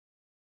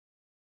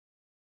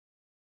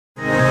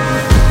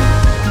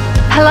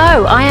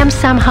Hello, I am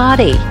Sam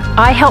Hardy.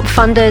 I help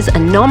funders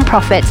and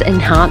non-profits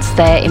enhance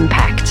their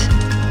impact.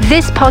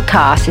 This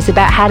podcast is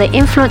about how to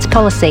influence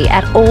policy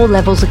at all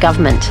levels of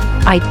government.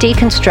 I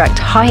deconstruct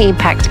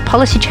high-impact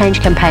policy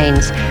change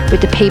campaigns with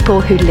the people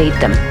who lead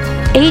them.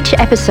 Each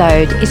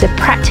episode is a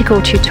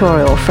practical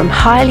tutorial from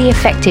highly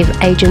effective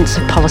agents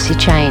of policy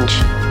change.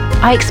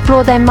 I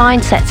explore their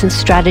mindsets and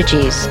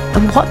strategies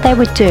and what they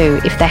would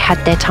do if they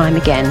had their time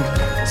again.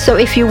 So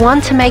if you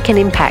want to make an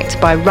impact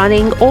by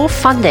running or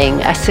funding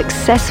a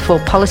successful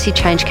policy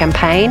change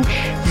campaign,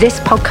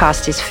 this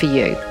podcast is for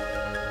you.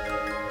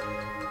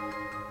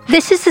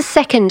 This is the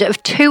second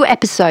of 2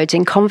 episodes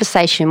in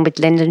conversation with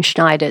Lyndon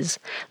Schneiders.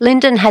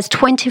 Lyndon has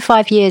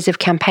 25 years of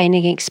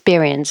campaigning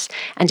experience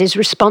and is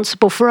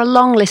responsible for a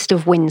long list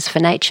of wins for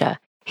nature.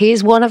 He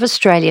is one of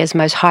Australia's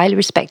most highly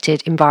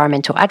respected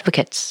environmental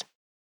advocates.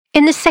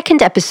 In the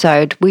second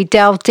episode, we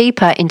delve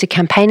deeper into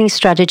campaigning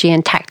strategy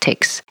and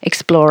tactics,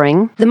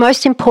 exploring the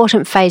most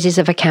important phases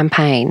of a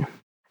campaign,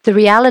 the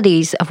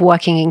realities of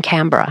working in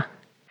Canberra,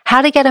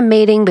 how to get a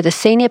meeting with a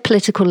senior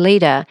political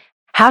leader,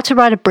 how to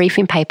write a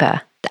briefing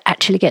paper that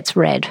actually gets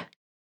read.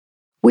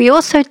 We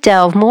also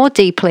delve more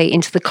deeply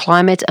into the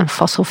climate and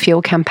fossil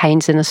fuel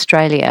campaigns in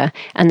Australia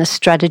and the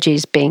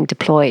strategies being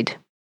deployed.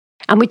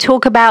 And we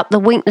talk about the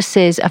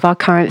weaknesses of our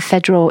current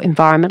federal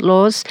environment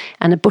laws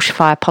and the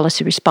bushfire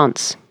policy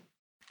response.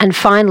 And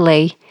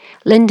finally,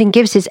 Lyndon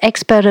gives his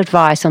expert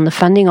advice on the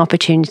funding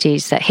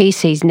opportunities that he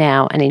sees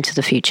now and into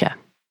the future.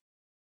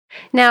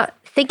 Now,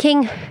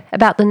 thinking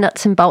about the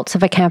nuts and bolts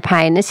of a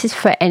campaign, this is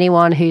for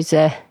anyone who's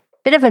a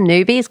bit of a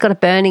newbie, has got a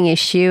burning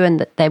issue and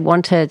that they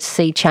want to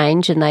see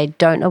change and they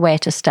don't know where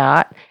to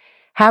start.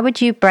 How would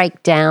you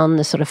break down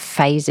the sort of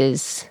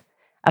phases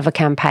of a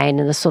campaign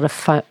and the sort of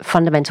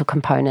fundamental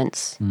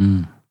components?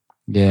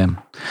 Yeah.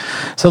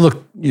 So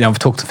look, I've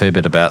talked a fair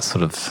bit about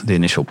sort of the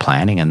initial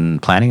planning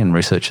and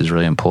research is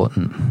really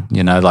important.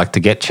 Like to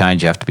get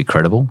change, you have to be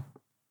credible.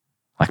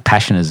 Like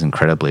passion is an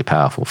incredibly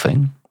powerful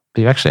thing,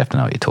 but you actually have to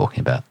know what you're talking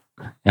about.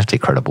 You have to be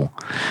credible.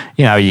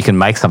 You can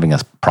make something a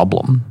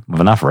problem with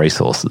enough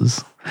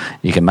resources.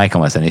 You can make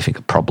almost anything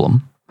a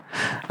problem.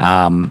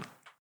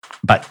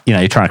 But,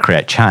 you're trying to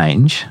create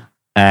change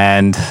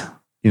and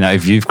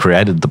if you've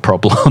created the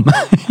problem,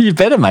 you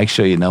better make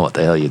sure you know what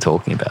the hell you're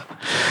talking about.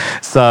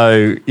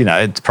 So,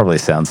 it probably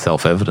sounds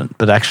self-evident,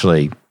 but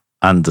actually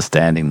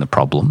understanding the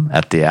problem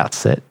at the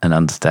outset and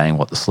understanding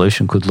what the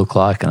solution could look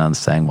like and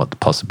understanding what the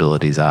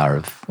possibilities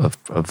are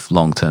of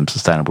long-term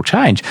sustainable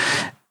change,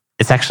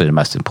 it's actually the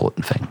most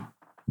important thing,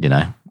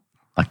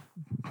 Like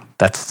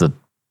that's the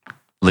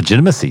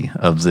legitimacy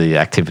of the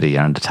activity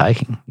you're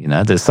undertaking.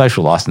 There's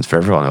social license for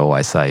everyone, I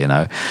always say,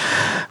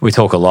 We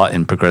talk a lot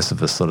in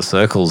progressivist sort of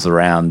circles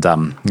around,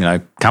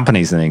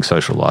 companies needing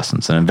social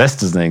license and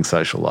investors needing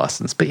social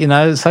license. But,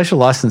 social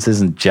license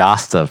isn't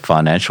just a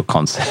financial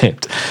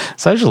concept.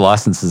 Social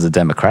license is a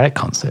democratic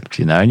concept,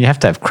 and you have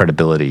to have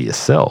credibility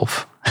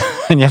yourself.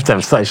 And you have to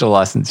have social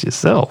license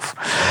yourself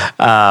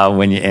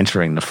when you're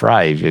entering the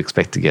fray if you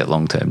expect to get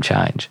long-term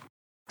change.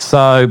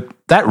 So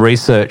that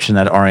research and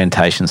that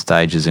orientation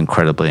stage is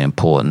incredibly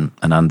important,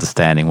 and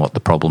understanding what the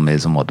problem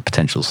is and what the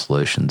potential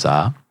solutions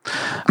are.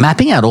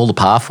 Mapping out all the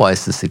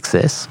pathways to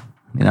success.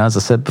 As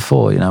I said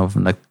before,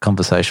 from the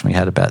conversation we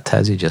had about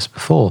Tassie just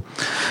before,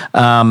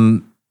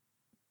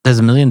 there's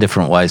a million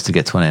different ways to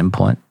get to an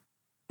endpoint,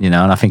 and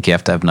I think you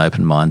have to have an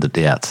open mind at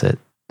the outset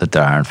that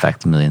there are in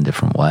fact a million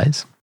different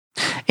ways.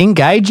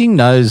 Engaging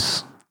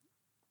those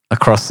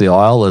across the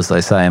aisle, as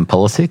they say in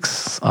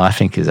politics, I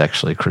think is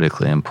actually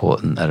critically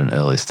important at an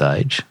early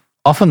stage.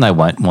 Often they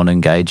won't want to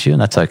engage you,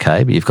 and that's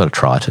okay, but you've got to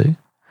try to. And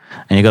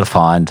you've got to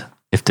find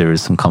if there is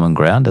some common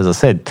ground. As I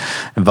said,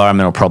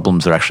 environmental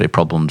problems are actually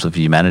problems of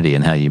humanity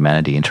and how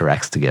humanity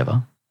interacts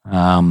together.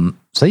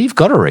 So you've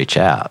got to reach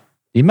out.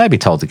 You may be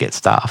told to get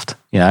stuffed,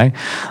 Like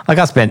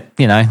I spent,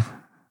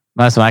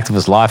 most of my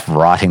activist life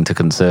writing to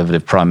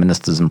Conservative prime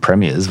ministers and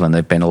premiers when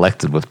they've been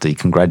elected with the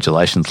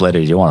congratulations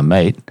letters you want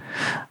to meet.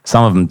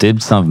 Some of them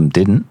did, some of them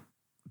didn't.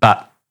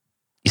 But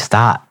you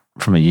start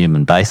from a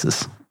human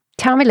basis.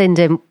 Tell me,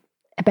 Lyndon,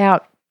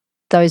 about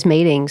those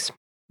meetings.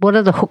 What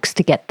are the hooks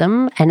to get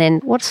them? And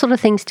then what sort of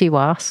things do you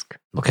ask?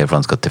 Look,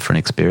 everyone's got different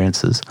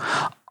experiences.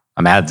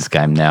 I'm out of this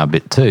game now a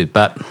bit too,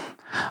 but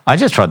I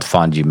just tried to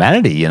find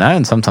humanity,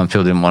 and sometimes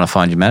people didn't want to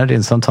find humanity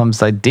and sometimes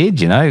they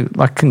did,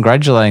 like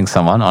congratulating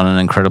someone on an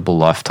incredible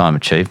lifetime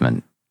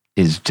achievement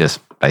is just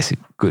basic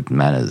good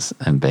manners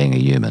and being a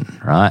human,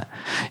 right?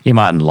 You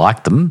mightn't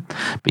like them,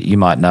 but you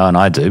might know, and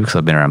I do because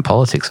I've been around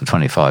politics for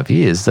 25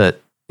 years, that,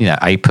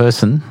 a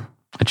person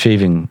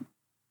achieving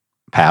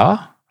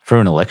power through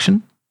an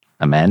election,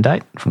 a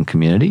mandate from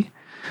community,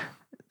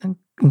 an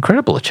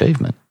incredible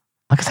achievement.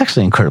 Like it's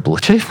actually an incredible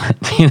achievement,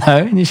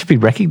 and you should be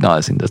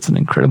recognising that's an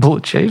incredible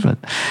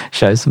achievement.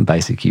 Shows some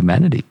basic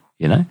humanity,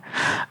 I'm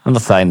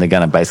not saying they're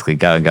going to basically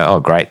go and go, oh,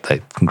 great,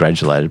 they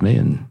congratulated me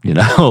and,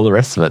 all the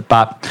rest of it,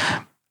 but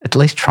at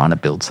least trying to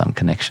build some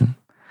connection.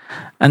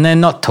 And then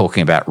not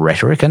talking about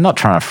rhetoric and not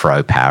trying to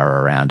throw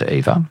power around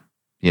either,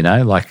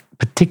 like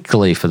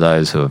particularly for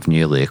those who have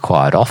newly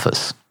acquired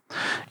office.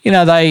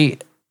 they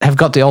have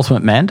got the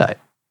ultimate mandate.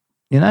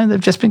 They've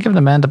just been given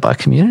a mandate by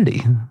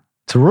community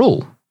to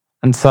rule.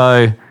 And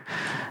so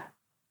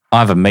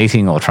either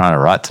meeting or trying to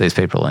write to these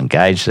people,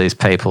 engage these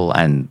people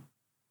and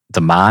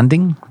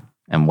demanding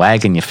and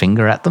wagging your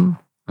finger at them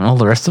and all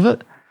the rest of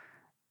it,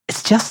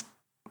 it's just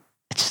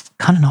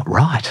kind of not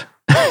right.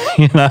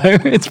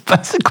 It's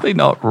basically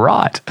not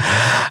right.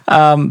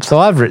 So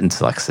I've written,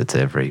 like I said, to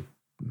every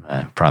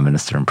Prime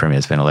Minister and Premier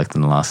has been elected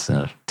in the last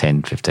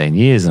 10, 15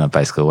 years, and I've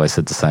basically always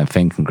said the same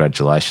thing.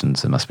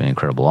 Congratulations, it must be an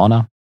incredible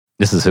honour.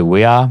 This is who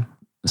we are.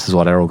 This is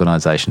what our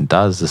organisation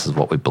does. This is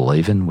what we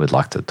believe in. We'd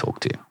like to talk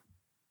to you.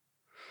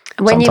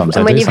 When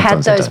you've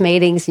had those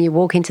meetings and you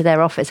walk into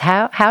their office,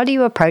 how do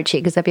you approach it?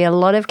 Because there'll be a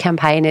lot of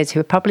campaigners who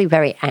are probably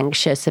very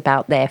anxious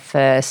about their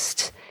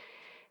first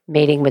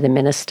meeting with a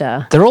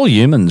minister. They're all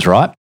humans,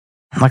 right?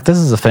 Like, this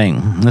is the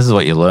thing. This is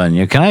what you learn.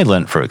 You can only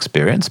learn through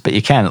experience, but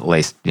you can at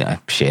least,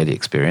 share the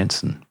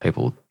experience and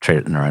people treat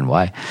it in their own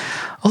way.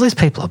 All these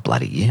people are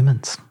bloody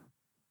humans.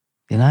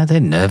 They're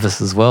nervous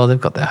as well. They've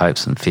got their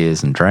hopes and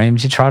fears and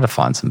dreams. You try to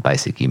find some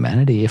basic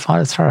humanity. You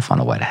try to find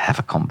a way to have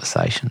a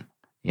conversation,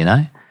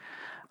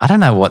 I don't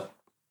know what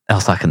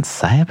else I can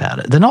say about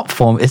it. They're not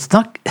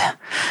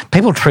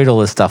people treat all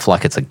this stuff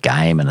like it's a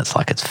game and it's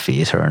like it's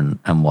theatre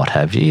and what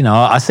have you.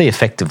 I see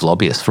effective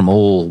lobbyists from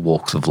all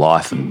walks of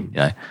life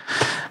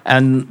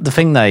and the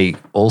thing they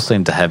all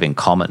seem to have in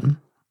common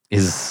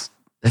is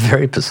they're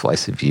very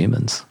persuasive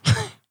humans,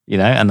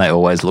 and they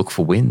always look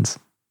for wins.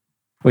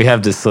 We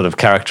have this sort of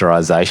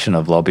characterisation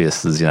of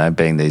lobbyists as,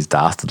 being these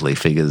dastardly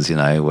figures,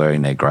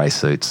 wearing their grey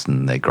suits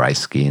and their grey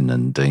skin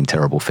and doing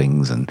terrible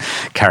things and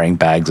carrying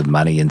bags of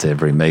money into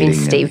every meeting.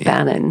 Steve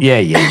Bannon. Yeah.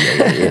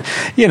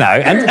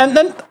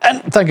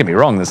 And don't get me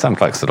wrong, there's some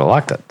folks that are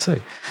like that too.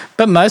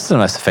 But most of the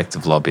most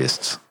effective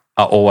lobbyists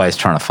are always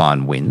trying to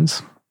find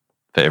wins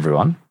for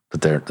everyone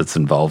that's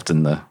involved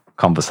in the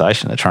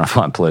conversation. They're trying to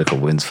find political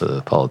wins for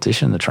the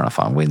politician. They're trying to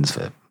find wins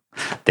for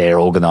their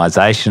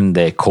organisation,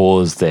 their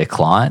cause, their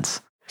clients.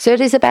 So it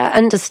is about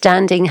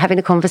understanding, having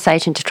a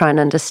conversation to try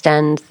and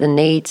understand the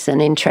needs and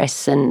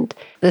interests and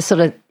the sort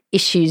of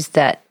issues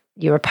that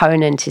your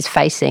opponent is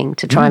facing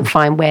to try and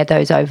find where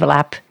those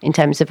overlap in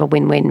terms of a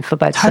win-win for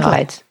both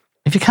sides.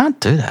 If you can't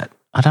do that,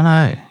 I don't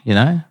know,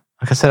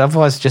 Like I said,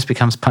 otherwise it just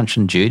becomes punch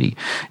and judy.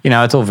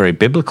 It's all very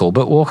biblical,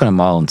 but walking a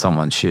mile in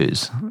someone's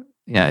shoes,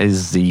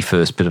 is the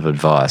first bit of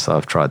advice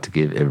I've tried to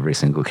give every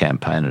single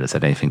campaigner that's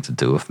had anything to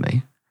do with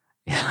me.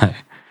 I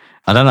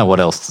don't know what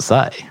else to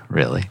say,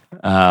 really.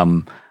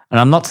 And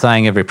I'm not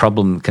saying every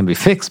problem can be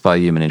fixed by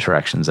human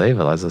interactions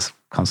either. As I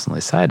constantly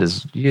say,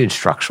 there's huge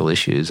structural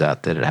issues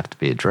out there that have to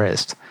be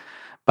addressed.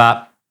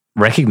 But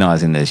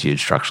recognising there's huge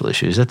structural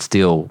issues, let's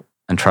deal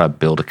and try to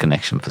build a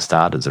connection for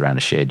starters around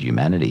a shared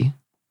humanity.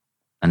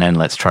 And then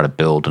let's try to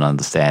build an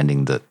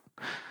understanding that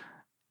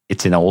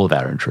it's in all of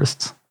our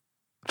interests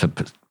for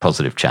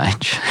positive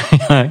change.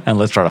 And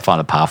let's try to find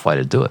a pathway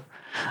to do it.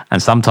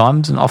 And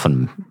sometimes, and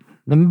often,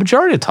 the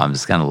majority of times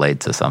it's going to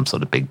lead to some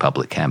sort of big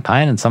public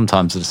campaign, and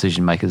sometimes the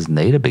decision makers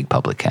need a big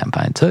public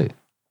campaign too.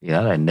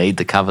 They need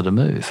the cover to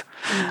move.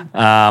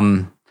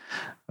 I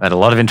had a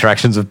lot of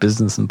interactions with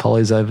business and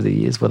pollies over the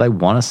years where they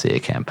want to see a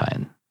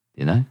campaign,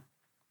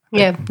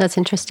 Yeah, that's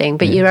interesting.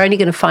 But you're only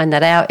going to find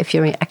that out if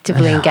you're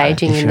actively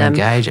engaging in them. If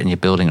you're engaged and you're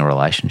building a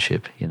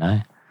relationship,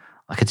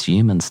 like it's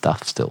human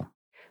stuff still.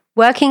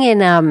 Working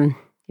in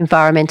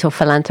environmental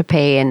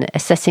philanthropy and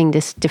assessing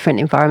this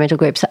different environmental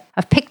groups,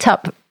 I've picked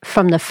up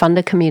from the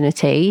funder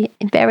community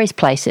in various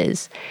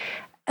places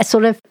a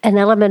sort of an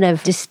element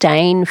of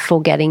disdain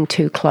for getting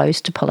too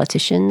close to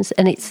politicians,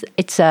 and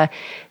it's a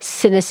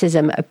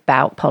cynicism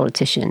about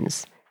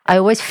politicians. I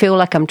always feel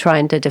like I'm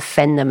trying to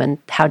defend them and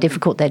how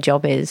difficult their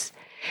job is.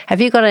 Have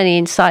you got any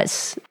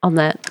insights on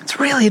that? It's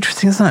really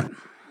interesting, isn't it?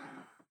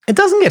 It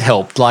doesn't get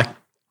helped. Like,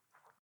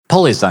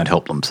 pollies don't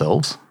help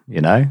themselves.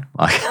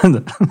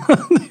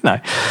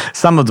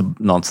 Some of the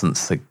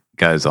nonsense that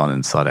goes on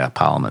inside our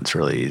parliaments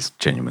really is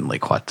genuinely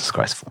quite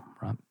disgraceful,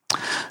 right?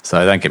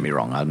 So don't get me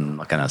wrong, I'm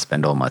not going to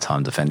spend all my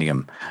time defending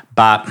them.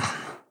 But,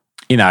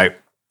 in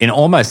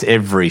almost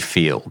every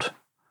field,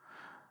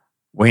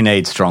 we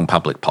need strong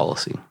public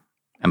policy.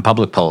 And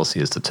public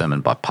policy is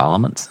determined by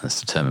parliaments, and it's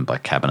determined by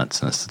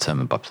cabinets, and it's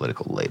determined by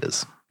political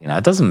leaders.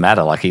 It doesn't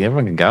matter. Like,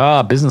 everyone can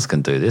go, business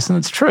can do this. And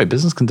it's true.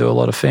 Business can do a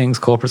lot of things.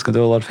 Corporates can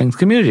do a lot of things.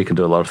 Community can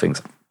do a lot of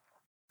things.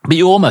 But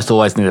you almost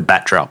always need a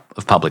backdrop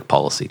of public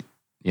policy,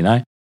 You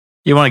want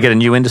to get a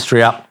new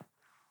industry up,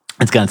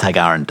 it's going to take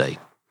R&D.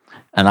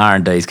 And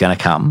R&D is going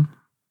to come,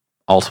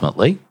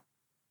 ultimately,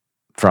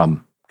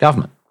 from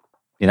government.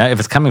 If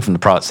it's coming from the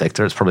private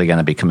sector, it's probably going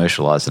to be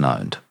commercialised and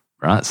owned,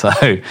 right? So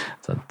it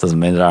doesn't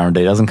mean that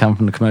R&D doesn't come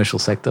from the commercial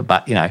sector.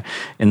 But,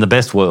 in the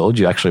best world,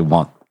 you actually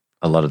want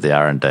a lot of the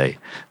R&D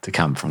to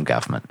come from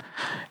government.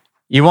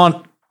 You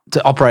want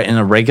to operate in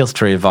a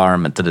regulatory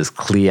environment that is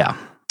clear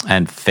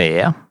and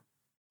fair,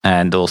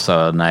 and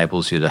also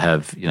enables you to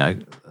have,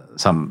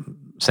 some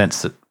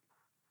sense that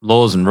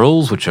laws and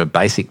rules, which are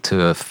basic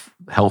to a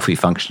healthy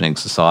functioning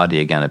society,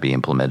 are going to be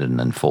implemented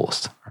and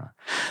enforced. Right?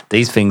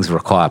 These things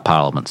require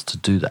parliaments to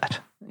do that,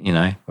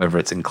 whether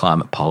it's in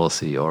climate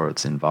policy or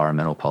it's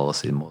environmental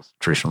policy, more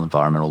traditional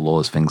environmental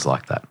laws, things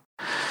like that.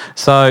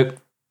 So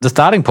the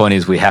starting point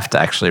is we have to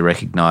actually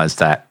recognise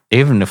that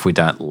even if we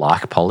don't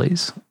like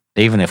pollies,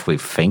 even if we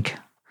think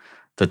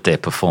that their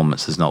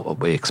performance is not what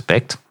we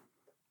expect,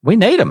 we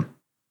need them.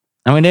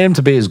 And we need them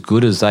to be as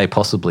good as they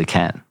possibly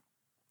can.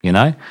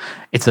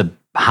 It's a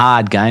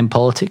hard game,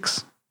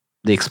 politics.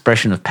 The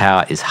expression of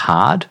power is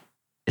hard.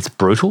 It's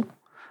brutal.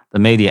 The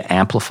media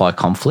amplify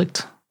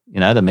conflict.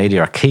 The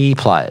media are key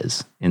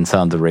players in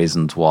some of the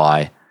reasons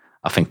why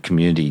I think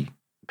community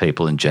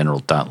people in general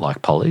don't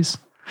like pollies.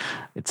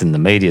 It's in the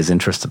media's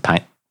interest to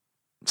paint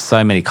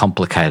so many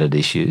complicated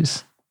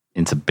issues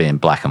into being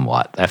black and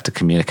white. They have to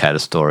communicate a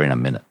story in a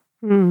minute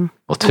or 2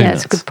 minutes. Yeah,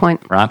 that's a good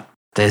point. Right?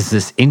 There's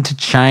this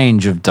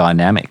interchange of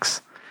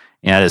dynamics.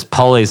 There's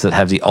pollies that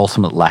have the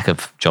ultimate lack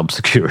of job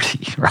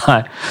security,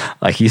 right?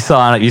 Like you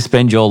sign up, you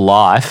spend your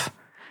life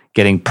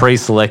getting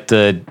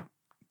pre-selected,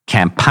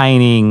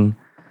 campaigning,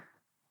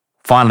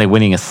 finally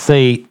winning a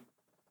seat,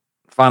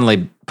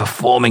 finally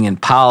performing in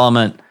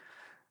Parliament,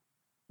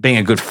 being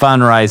a good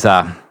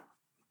fundraiser,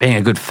 being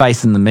a good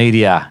face in the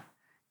media.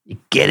 You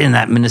get in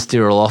that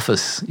ministerial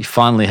office, you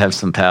finally have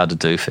some power to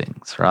do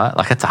things, right?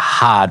 Like it's a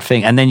hard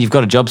thing. And then you've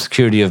got a job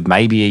security of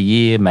maybe a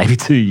year, maybe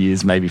 2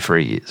 years, maybe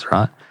 3 years,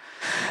 right?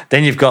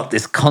 Then you've got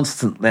this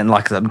constant, then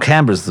like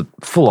Canberra's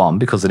full on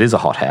because it is a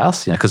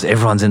hothouse, because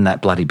everyone's in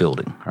that bloody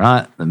building,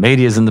 right? The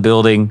media's in the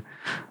building,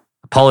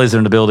 the pollies are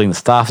in the building, the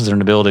staffers are in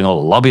the building, all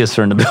the lobbyists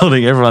are in the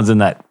building, everyone's in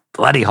that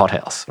bloody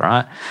hothouse,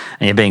 right?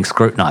 And you're being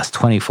scrutinised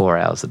 24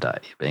 hours a day.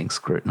 You're being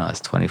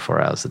scrutinised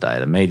 24 hours a day.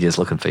 The media's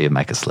looking for you to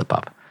make a slip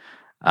up.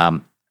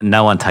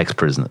 No one takes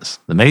prisoners.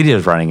 The media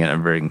is running in a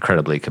very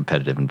incredibly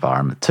competitive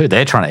environment too.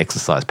 They're trying to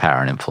exercise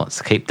power and influence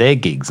to keep their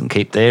gigs and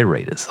keep their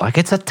readers. Like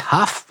it's a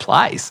tough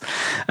place.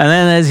 And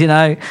then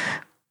there's,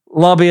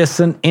 lobbyists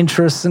and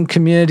interests and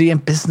community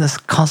and business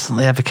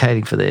constantly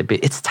advocating for their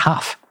bit. It's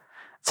tough.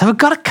 So we've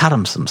got to cut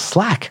them some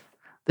slack.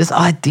 This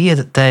idea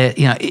that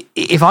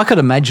if I could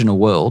imagine a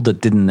world that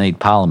didn't need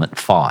Parliament,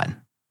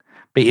 fine.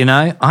 But,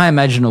 I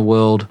imagine a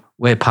world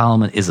where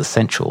Parliament is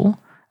essential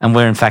and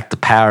where, in fact, the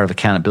power of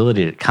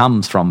accountability that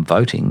comes from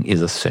voting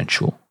is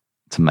essential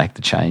to make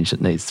the change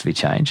that needs to be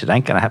changed. It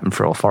ain't going to happen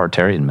through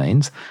authoritarian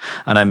means.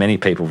 I know many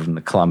people from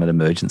the climate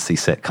emergency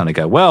set kind of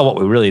go, well, what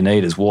we really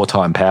need is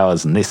wartime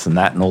powers and this and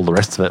that and all the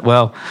rest of it.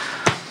 Well,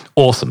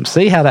 awesome.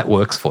 See how that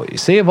works for you.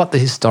 See what the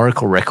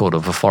historical record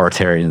of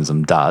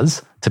authoritarianism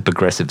does to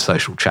progressive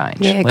social change.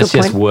 Yeah, Let's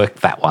just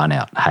work that one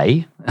out,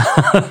 hey?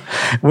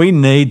 We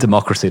need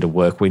democracy to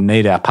work. We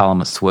need our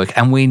parliaments to work.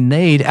 And we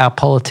need our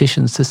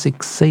politicians to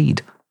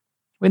succeed.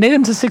 We need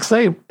them to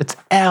succeed. It's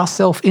our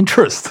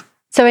self-interest.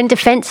 So in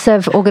defence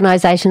of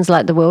organisations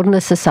like the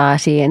Wilderness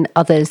Society and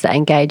others that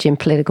engage in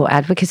political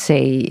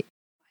advocacy,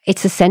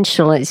 it's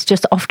essential. It's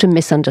just often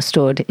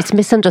misunderstood. It's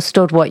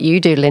misunderstood what you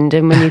do,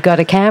 Lyndon, when you go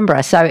to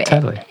Canberra. So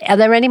Totally. Are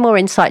there any more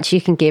insights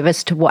you can give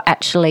us to what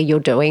actually you're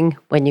doing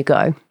when you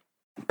go?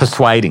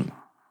 Persuading.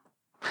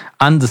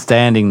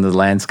 Understanding the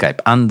landscape,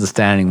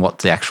 understanding what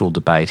the actual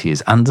debate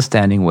is,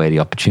 understanding where the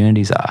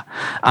opportunities are,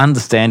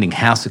 understanding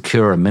how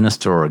secure a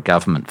minister or a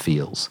government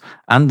feels,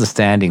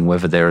 understanding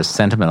whether there is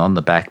sentiment on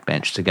the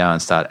backbench to go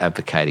and start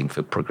advocating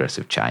for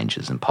progressive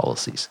changes and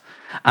policies,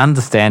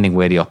 understanding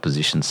where the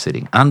opposition's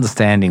sitting,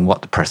 understanding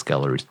what the press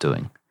gallery is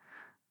doing.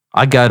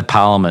 I go to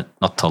Parliament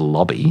not to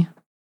lobby,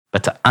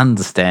 but to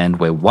understand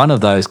where one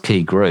of those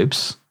key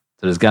groups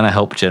that is going to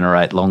help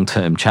generate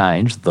long-term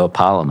change, the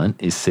Parliament,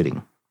 is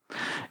sitting.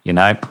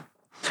 I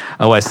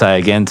always say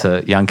again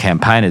to young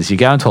campaigners, you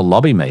go into a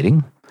lobby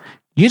meeting,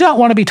 you don't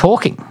want to be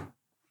talking.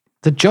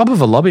 The job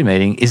of a lobby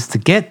meeting is to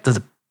get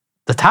the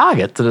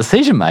target, the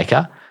decision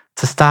maker,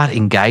 to start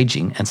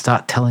engaging and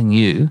start telling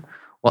you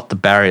what the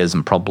barriers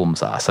and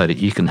problems are so that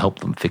you can help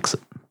them fix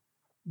it.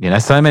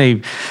 So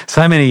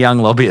many young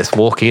lobbyists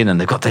walk in and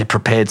they've got their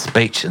prepared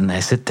speech and they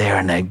sit there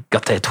and they've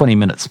got their 20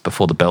 minutes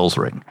before the bells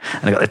ring.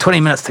 And they've got their 20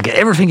 minutes to get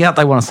everything out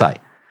they want to say.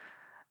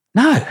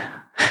 No.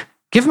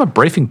 Give them a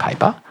briefing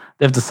paper.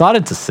 They've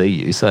decided to see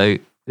you, so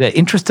they're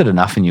interested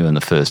enough in you in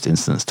the first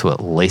instance to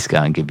at least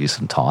go and give you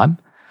some time.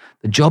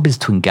 The job is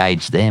to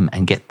engage them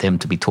and get them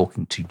to be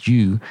talking to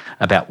you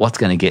about what's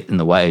going to get in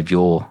the way of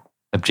your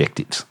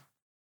objectives.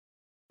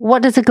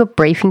 What does a good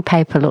briefing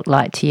paper look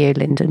like to you,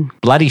 Lyndon?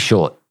 Bloody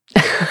short.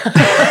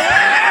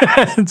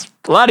 It's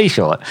bloody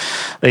short.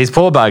 These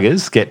poor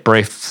buggers get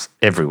briefs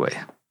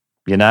everywhere.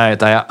 They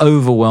are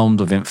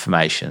overwhelmed with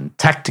information,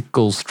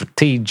 tactical,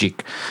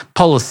 strategic,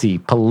 policy,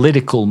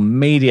 political,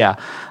 media.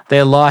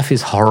 Their life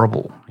is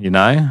horrible,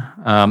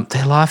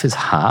 Their life is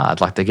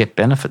hard, like they get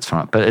benefits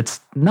from it, but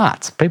it's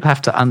nuts. People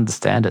have to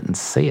understand it and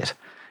see it,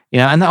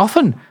 and they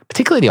often,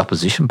 particularly the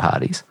opposition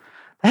parties,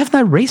 they have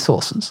no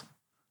resources,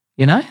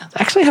 They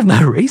actually have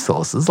no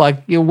resources.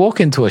 Like you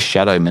walk into a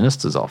shadow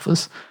minister's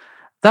office,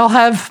 they'll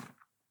have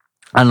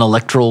an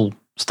electoral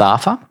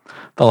staffer,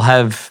 they'll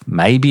have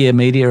maybe a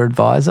media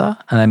advisor,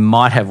 and they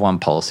might have one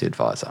policy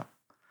advisor.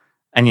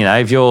 And,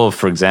 if you're,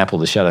 for example,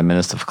 the Shadow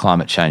Minister for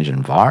Climate Change and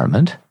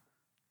Environment,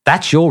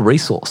 That's your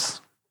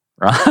resource,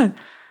 right?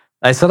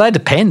 So they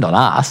depend on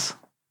us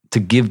to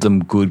give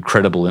them good,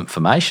 credible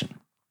information.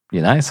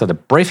 So the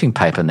briefing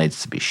paper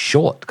needs to be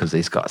short because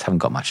these guys haven't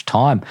got much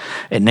time.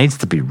 It needs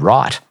to be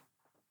right,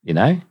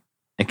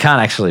 It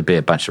can't actually be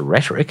a bunch of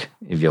rhetoric.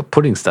 If you're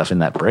putting stuff in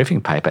that briefing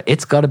paper,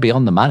 it's got to be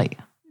on the money,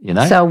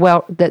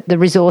 So the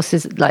resource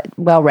is like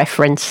well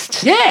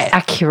referenced,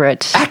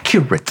 accurate,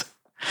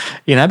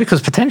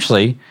 because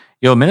potentially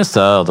your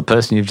minister or the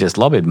person you've just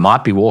lobbied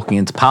might be walking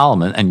into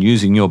Parliament and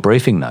using your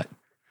briefing note.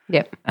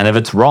 Yep. And if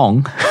it's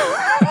wrong,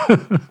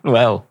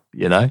 well,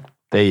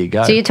 there you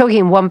go. So you're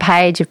talking one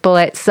page of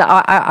bullets.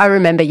 I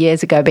remember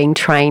years ago being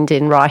trained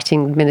in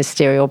writing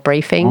ministerial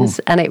briefings,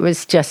 and it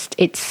was just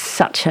it's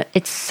such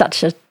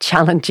a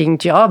challenging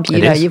job.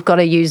 You've got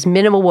to use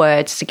minimal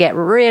words to get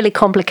really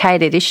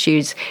complicated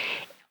issues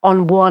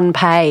on one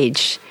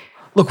page.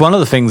 Look, one of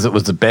the things that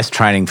was the best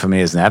training for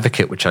me as an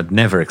advocate, which I'd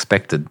never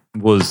expected,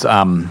 was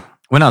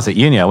when I was at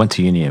uni. I went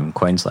to uni in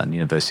Queensland,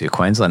 University of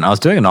Queensland. I was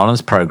doing an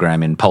honours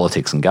program in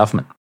politics and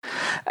government.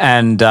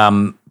 And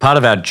part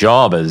of our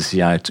job as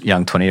young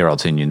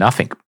 20-year-olds who knew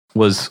nothing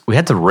was we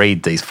had to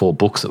read these 4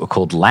 books that were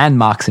called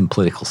Landmarks in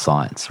Political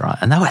Science, right?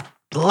 And they were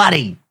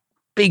bloody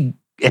big,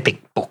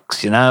 epic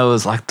books, It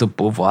was like the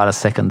Beauvoir, the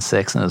Second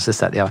Sex, and it was this,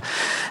 that, the other.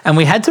 And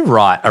we had to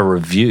write a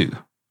review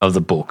of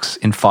the books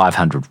in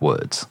 500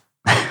 words.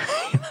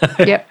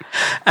 Yep.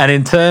 And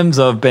in terms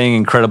of being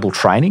incredible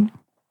training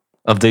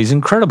of these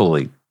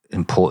incredibly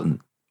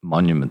important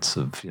monuments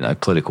of,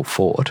 political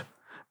thought,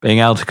 being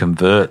able to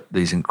convert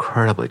these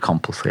incredibly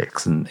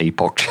complex and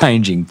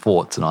epoch-changing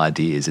thoughts and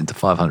ideas into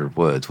 500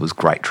 words was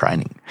great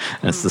training.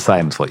 And it's the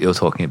same as what you're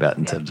talking about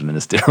in terms of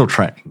ministerial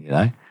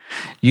training,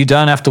 You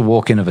don't have to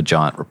walk in with a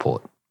giant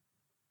report.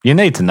 You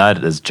need to know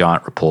that there's a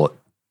giant report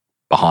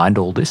behind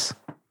all this,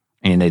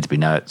 and you need to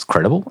know it's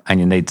credible,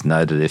 and you need to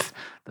know that if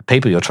the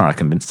people you're trying to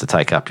convince to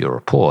take up your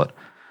report,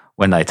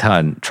 when they try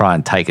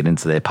and take it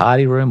into their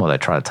party room or they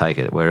try to take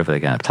it wherever they're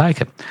going to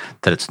take it,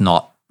 that it's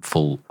not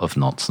full of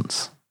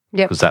nonsense.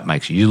 Yep. Because that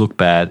makes you look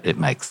bad, it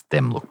makes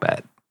them look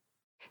bad.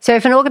 So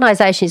if an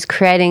organisation is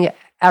creating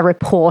a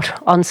report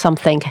on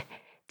something,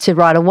 to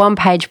write a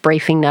one-page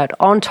briefing note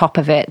on top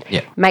of it,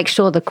 make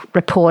sure the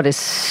report is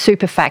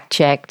super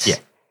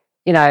fact-checked,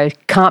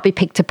 can't be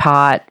picked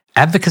apart.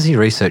 Advocacy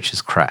research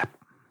is crap.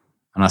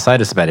 And I say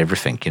this about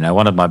everything.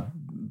 One of my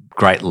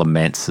great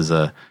laments as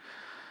a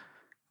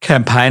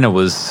campaigner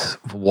was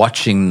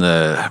watching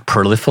the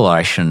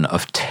proliferation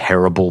of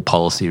terrible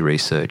policy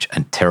research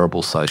and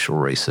terrible social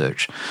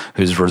research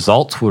whose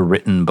results were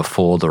written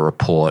before the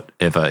report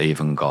ever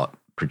even got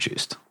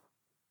produced,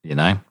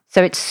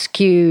 So it's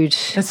skewed.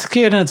 It's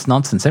skewed and it's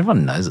nonsense.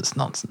 Everyone knows it's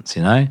nonsense,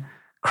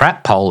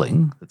 Crap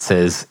polling that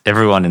says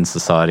everyone in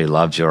society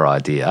loves your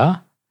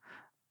idea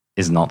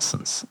is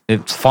nonsense.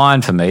 It's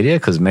fine for media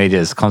because media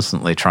is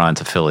constantly trying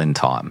to fill in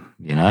time,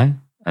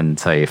 And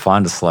so you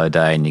find a slow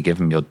day and you give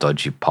them your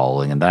dodgy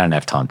polling and they don't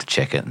have time to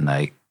check it and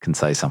they can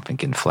say something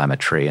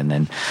inflammatory and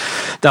then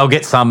they'll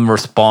get some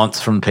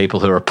response from people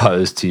who are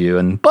opposed to you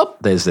and boop,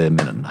 there's their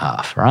minute and a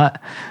half, right?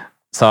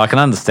 So I can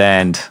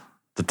understand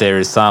that there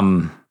is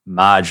some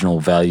marginal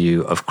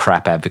value of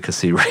crap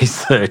advocacy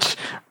research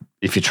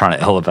if you're trying to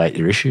elevate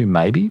your issue,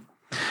 maybe.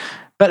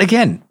 But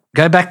again,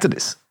 go back to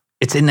this.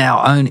 It's in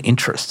our own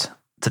interest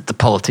that the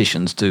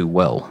politicians do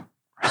well.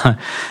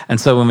 And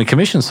so when we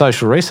commission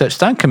social research,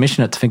 don't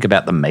commission it to think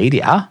about the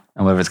media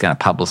and whether it's going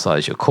to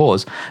publicise your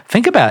cause.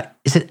 Think about,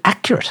 is it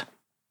accurate?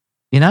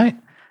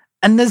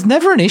 And there's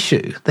never an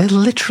issue. There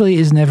literally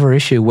is never an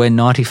issue where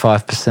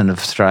 95% of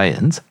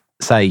Australians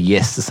say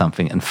yes to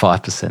something and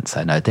 5%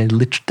 say no.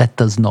 That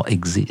does not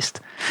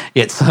exist.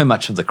 Yet so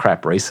much of the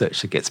crap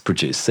research that gets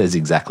produced says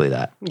exactly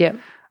that. Yeah.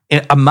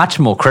 A much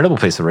more credible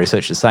piece of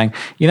research is saying,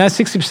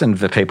 60% of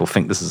the people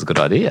think this is a good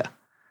idea.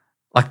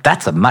 Like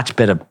that's a much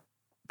better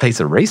piece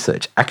of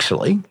research,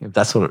 actually, if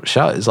that's what it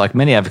shows. Like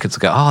many advocates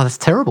will go, oh, that's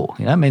terrible.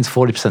 It means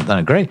 40% don't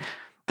agree.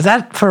 But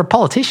that, for a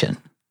politician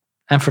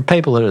and for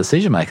people who are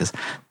decision makers,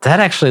 that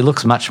actually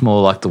looks much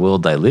more like the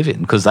world they live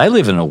in because they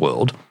live in a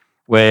world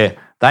where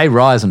they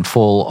rise and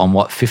fall on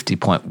what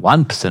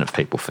 50.1% of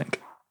people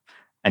think.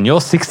 And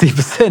your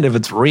 60%, if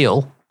it's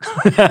real,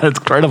 it's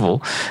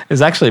credible,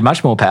 is actually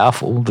much more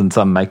powerful than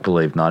some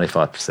make-believe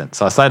 95%.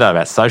 So I say that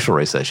about social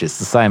research. It's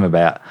the same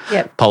about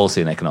policy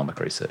and economic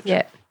research.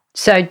 Yeah.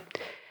 So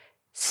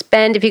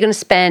if you're going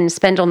to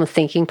spend on the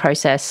thinking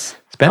process,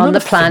 on the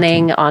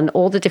planning, on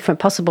all the different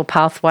possible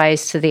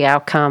pathways to the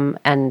outcome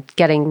and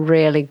getting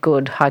really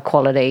good,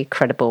 high-quality,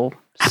 credible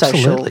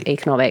social,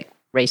 economic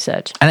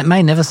research. And it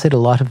may never see the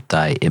light of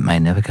day. It may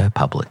never go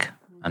public,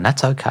 and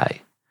that's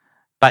okay.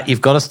 But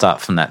you've got to start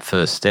from that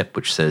first step,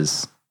 which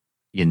says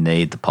you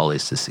need the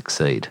pollies to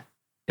succeed.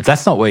 If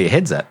that's not where your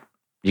head's at,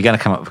 you're going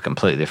to come up with a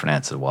completely different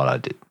answer to what I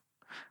did.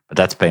 But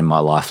that's been my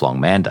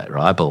lifelong mandate,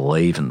 right? I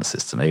believe in the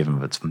system, even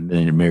if it's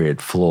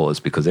myriad flaws,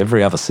 because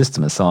every other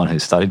system, as someone who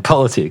studied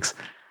politics,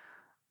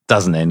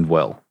 doesn't end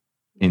well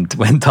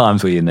when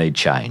times where you need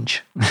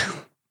change.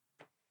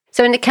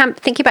 So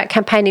thinking about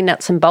campaigning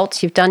nuts and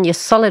bolts, you've done your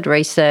solid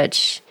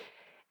research.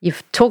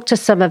 You've talked to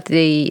some of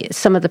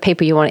the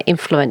people you want to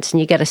influence, and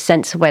you get a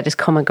sense of where this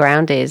common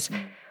ground is.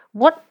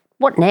 What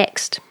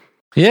next?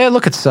 Yeah,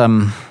 look, it's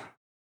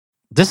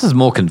this is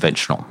more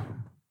conventional.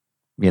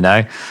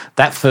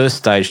 That first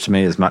stage to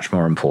me is much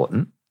more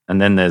important,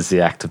 and then there's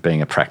the act of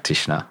being a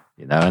practitioner.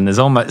 And it's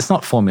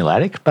not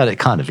formulaic, but it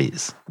kind of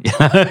is.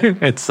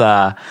 It's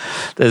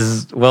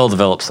there's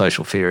well-developed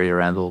social theory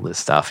around all this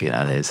stuff.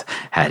 There's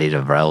how do you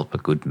develop a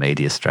good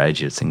media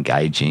strategy that's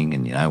engaging,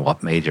 and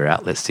what media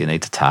outlets do you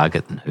need to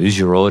target, and who's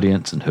your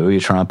audience, and who are you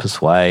trying to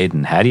persuade,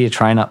 and how do you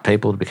train up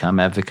people to become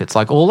advocates?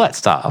 Like all that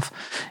stuff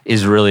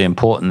is really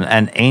important,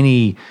 and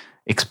any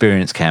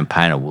experienced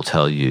campaigner will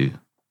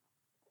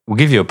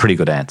give you a pretty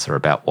good answer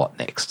about what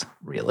next.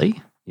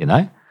 Really,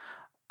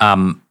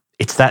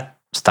 it's that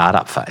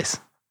startup phase.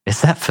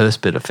 It's that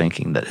first bit of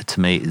thinking that to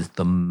me is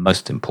the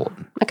most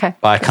important. Okay.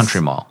 By a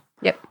country mile.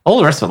 Yep. All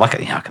the rest of it,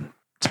 I can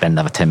spend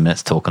another 10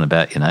 minutes talking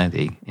about,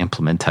 the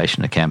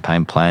implementation of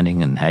campaign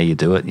planning and how you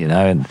do it,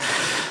 and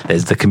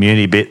there's the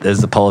community bit, there's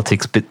the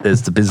politics bit,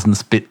 there's the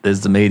business bit,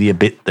 there's the media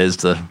bit, there's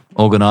the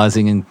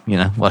organising and,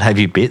 what have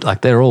you bit.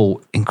 Like they're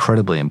all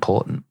incredibly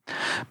important.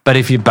 But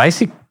if your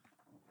basic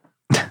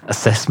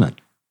assessment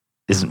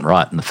isn't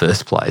right in the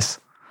first place,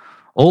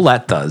 all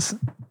that does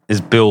is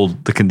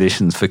build the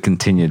conditions for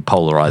continued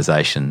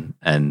polarisation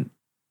and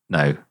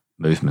no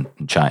movement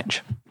and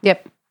change.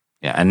 Yep.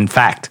 Yeah, and in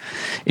fact,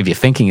 if your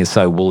thinking is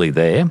so woolly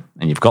there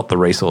and you've got the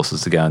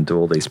resources to go and do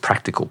all these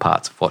practical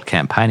parts of what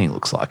campaigning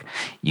looks like,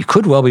 you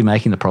could well be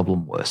making the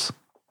problem worse.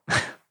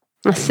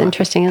 That's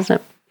interesting, isn't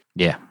it?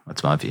 Yeah,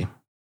 that's my view.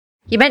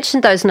 You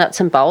mentioned those nuts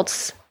and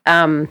bolts.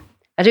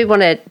 I do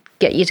want to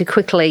get you to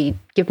quickly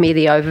give me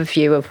the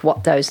overview of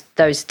what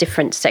those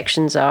different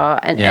sections are.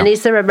 And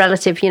is there a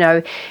relative,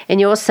 in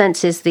your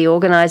sense, is the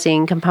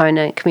organising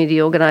component, community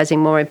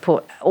organising more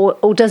important,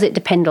 or does it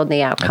depend on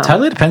the outcome? It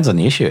totally depends on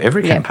the issue.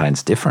 Every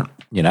campaign's different,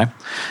 As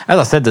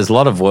I said, there's a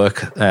lot of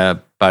work,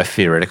 both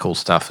theoretical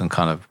stuff and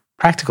kind of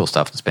practical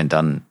stuff that's been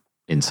done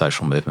in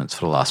social movements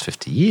for the last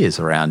 50 years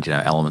around,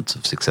 elements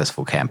of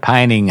successful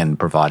campaigning and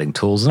providing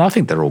tools. And I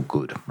think they're all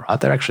good, right?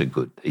 They're actually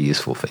good, they're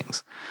useful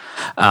things.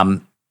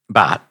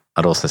 But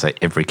I'd also say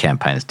every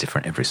campaign is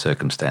different, every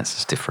circumstance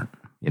is different,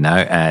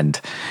 and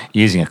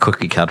using a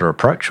cookie cutter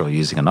approach or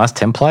using a nice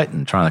template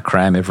and trying to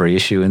cram every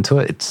issue into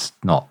it, it's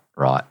not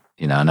right,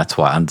 and that's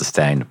why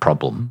understanding the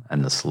problem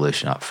and the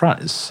solution up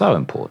front is so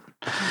important.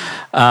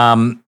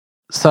 I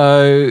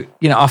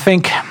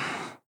think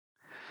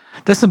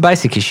there's some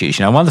basic issues.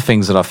 One of the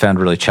things that I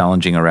found really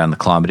challenging around the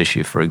climate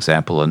issue, for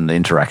example, and the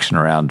interaction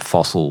around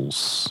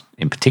fossils,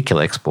 in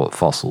particular export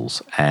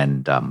fossils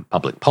and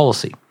public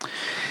policy,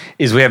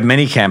 is we have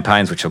many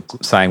campaigns which are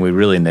saying we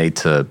really need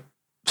to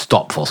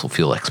stop fossil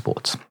fuel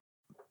exports.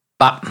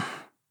 But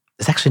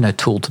there's actually no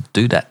tool to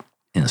do that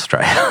in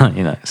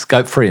Australia.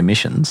 Scope-free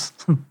emissions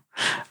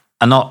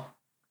are not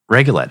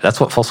regulated. That's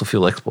what fossil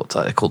fuel exports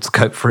are. They're called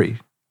scope-free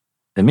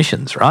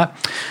emissions, right?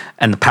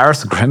 And the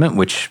Paris Agreement,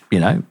 which,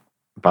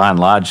 by and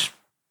large,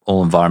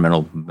 all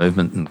environmental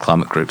movement and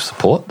climate groups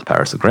support, the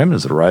Paris Agreement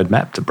as a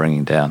roadmap to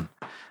bringing down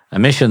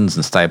emissions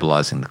and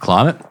stabilising the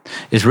climate,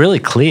 is really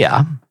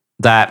clear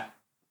that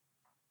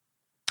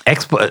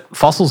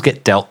fossils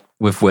get dealt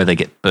with where they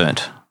get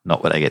burnt,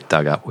 not where they get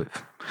dug up with.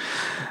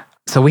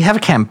 So we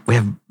have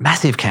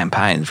massive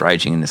campaigns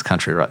raging in this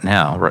country right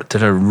now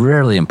that are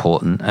really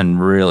important and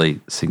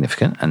really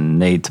significant and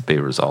need to be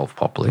resolved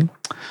properly,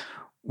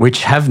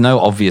 which have no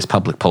obvious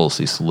public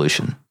policy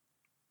solution.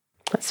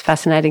 That's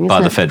fascinating, isn't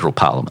by it? the federal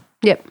parliament.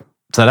 Yep.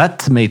 So that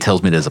to me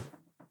tells me there's a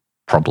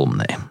problem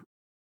there.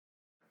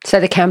 So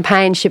the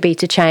campaign should be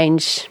to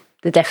change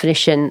the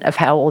definition of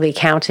how all the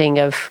accounting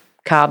of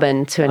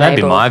carbon to enable.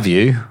 That'd be my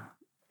view.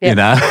 Yep.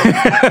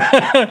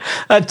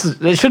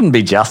 It shouldn't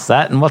be just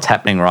that. And what's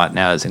happening right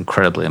now is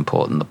incredibly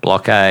important. The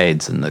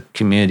blockades and the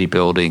community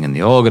building and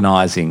the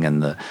organising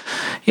and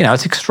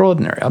it's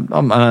extraordinary.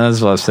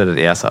 As I've said at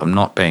the outset, I'm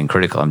not being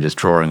critical. I'm just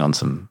drawing on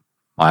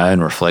my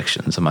own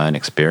reflections and my own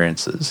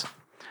experiences.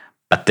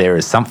 But there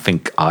is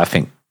something, I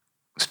think,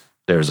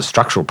 there is a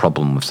structural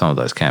problem with some of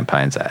those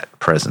campaigns at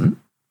present,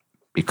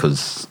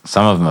 because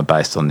some of them are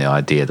based on the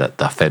idea that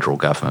the federal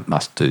government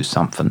must do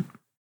something.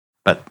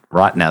 But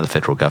right now the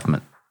federal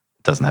government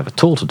doesn't have a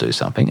tool to do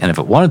something. And if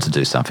it wanted to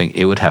do something,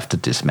 it would have to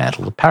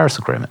dismantle the Paris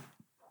Agreement.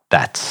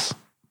 That's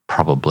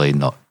probably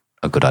not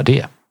a good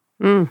idea.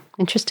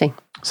 Interesting.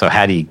 So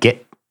how do you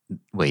get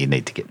where you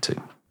need to get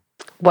to?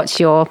 What's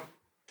your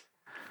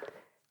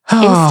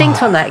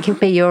instinct on that?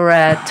 Give me your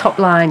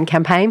top-line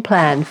campaign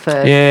plan for...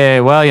 Yeah,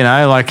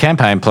 well,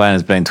 campaign plan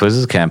has been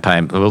Twizz's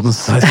campaign, the Wilderness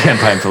Society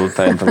campaign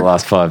for the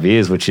last 5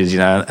 years, which is,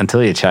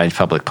 until you change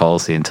public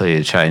policy, until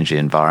you change the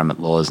environment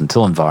laws,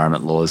 until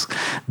environment laws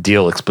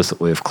deal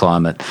explicitly with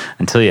climate,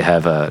 until you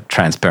have a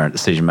transparent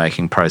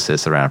decision-making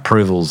process around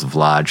approvals of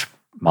large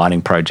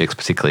mining projects,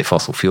 particularly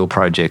fossil fuel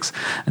projects,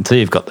 until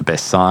you've got the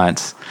best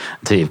science,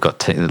 until you've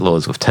got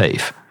laws with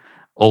teeth,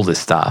 all this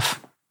stuff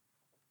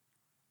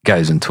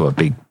goes into a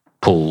big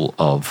pool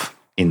of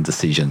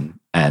indecision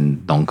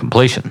and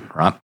non-completion,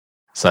 right?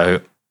 So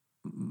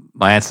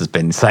my answer's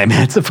been the same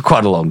answer for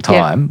quite a long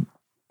time.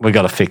 Yeah. We've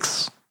got to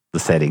fix the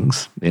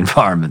settings, the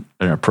environment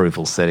and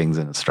approval settings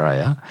in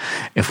Australia.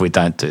 If we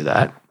don't do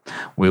that,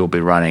 we will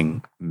be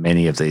running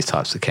many of these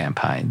types of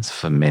campaigns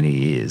for many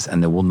years,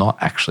 and there will not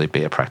actually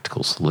be a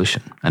practical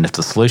solution. And if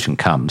the solution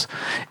comes,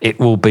 it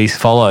will be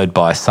followed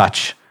by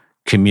such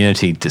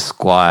community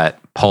disquiet,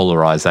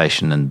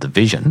 polarisation and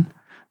division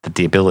that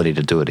the ability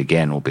to do it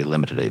again will be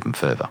limited even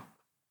further.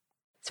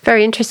 It's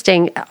very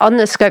interesting. On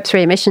the Scope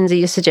 3 emissions, are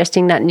you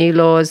suggesting that new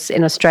laws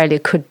in Australia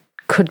could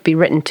be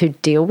written to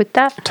deal with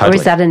that? Totally. Or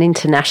is that an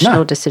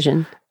international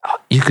decision?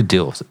 You could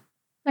deal with it.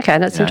 Okay,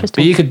 that's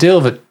interesting. But you could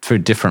deal with it through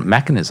different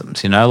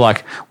mechanisms.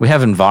 Like we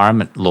have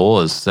environment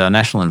laws,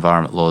 national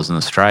environment laws in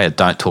Australia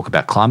don't talk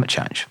about climate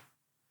change.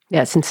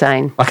 Yeah, it's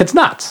insane. Like it's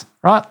nuts,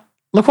 right?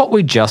 Look what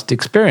we just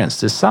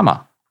experienced this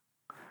summer.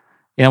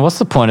 What's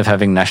the point of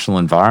having national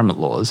environment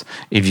laws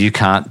if you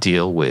can't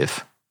deal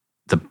with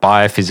the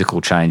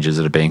biophysical changes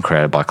that are being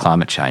created by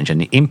climate change and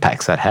the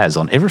impacts that has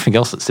on everything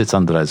else that sits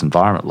under those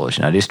environment laws?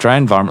 The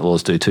Australian environment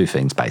laws do two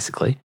things,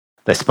 basically.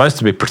 They're supposed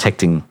to be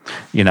protecting,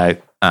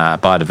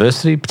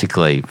 biodiversity,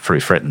 particularly through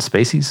threatened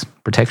species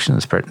protection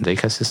and threatened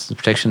ecosystems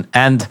protection,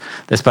 and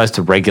they're supposed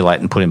to regulate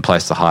and put in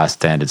place the highest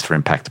standards for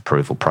impact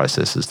approval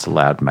processes to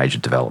allow major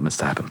developments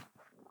to happen.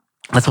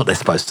 That's what they're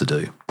supposed to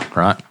do,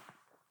 right?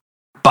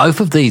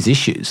 Both of these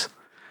issues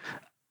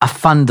are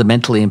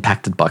fundamentally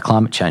impacted by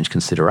climate change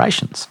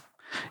considerations.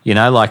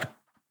 Like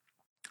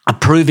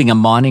approving a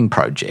mining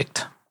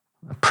project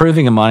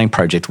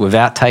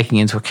without taking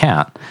into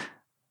account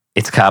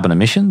its carbon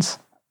emissions,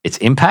 its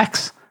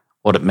impacts,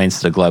 what it means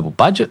to the global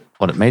budget,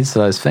 what it means to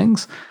those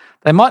things.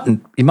 You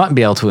mightn't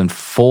be able to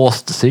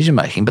enforce decision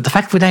making, but the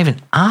fact we don't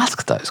even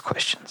ask those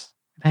questions,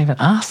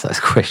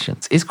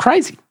 is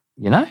crazy,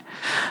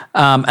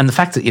 And the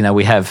fact that,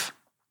 we have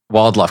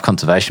wildlife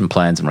conservation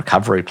plans and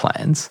recovery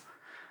plans,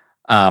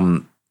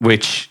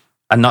 which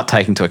are not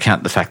taking into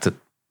account the fact that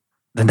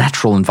the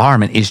natural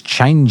environment is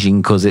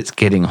changing because it's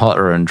getting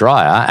hotter and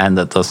drier, and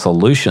that the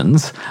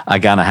solutions are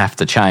going to have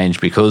to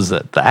change because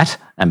of that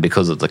and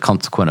because of the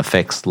consequent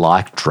effects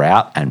like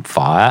drought and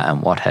fire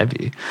and what have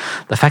you.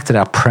 The fact that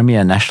our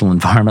premier national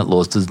environment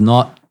laws does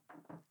not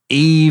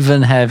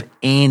even have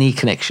any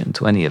connection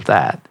to any of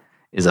that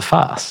is a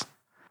farce.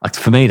 Like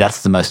for me,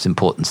 that's the most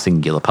important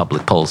singular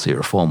public policy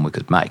reform we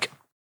could make,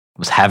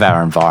 was have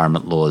our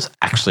environment laws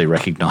actually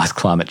recognise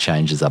climate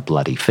change as a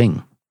bloody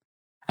thing.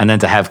 And then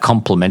to have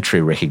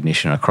complementary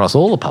recognition across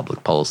all the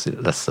public policy,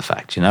 that's the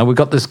fact. We've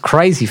got this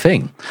crazy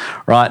thing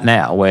right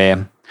now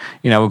where,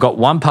 we've got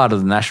one part of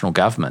the national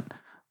government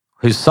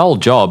whose sole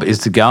job is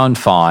to go and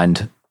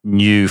find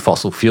new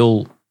fossil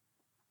fuel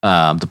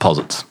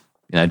deposits.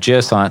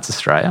 Geoscience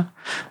Australia,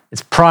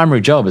 its primary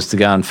job is to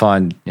go and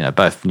find,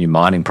 both new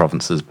mining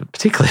provinces, but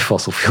particularly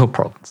fossil fuel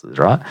provinces,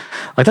 right?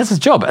 Like that's its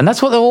job. And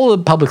that's what all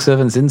the public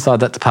servants inside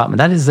that department,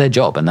 that is their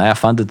job, and they are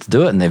funded to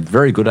do it, and they're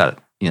very good at it.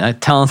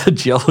 Talented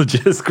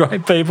geologists,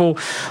 great people,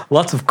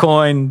 lots of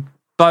coin,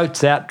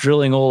 boats out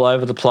drilling all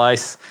over the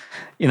place.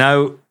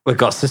 We've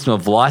got a system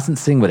of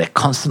licensing where they're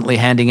constantly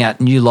handing out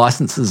new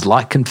licenses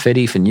like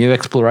confetti for new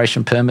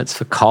exploration permits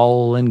for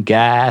coal and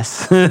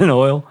gas and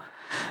oil.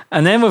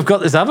 And then we've got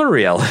this other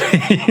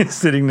reality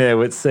sitting there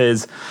which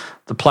says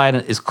the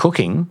planet is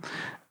cooking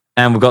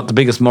and we've got the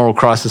biggest moral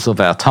crisis of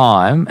our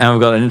time and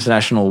we've got an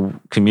international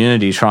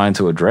community trying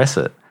to address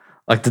it.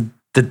 Like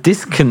the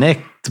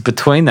disconnect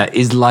between that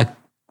is like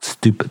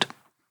stupid.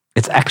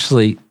 It's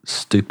actually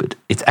stupid.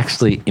 It's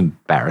actually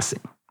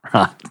embarrassing,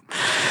 right?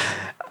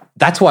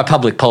 That's why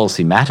public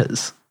policy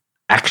matters,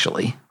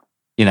 actually.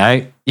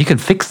 You can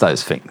fix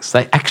those things.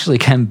 They actually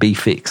can be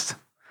fixed.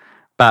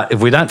 But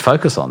if we don't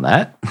focus on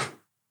that,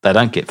 they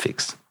don't get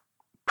fixed.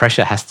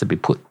 Pressure has to be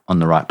put on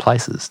the right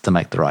places to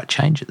make the right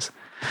changes.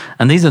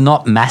 And these are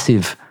not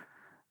massive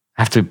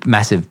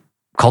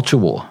culture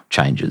war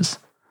changes.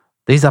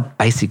 These are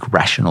basic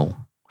rational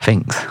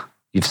things.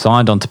 You've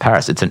signed on to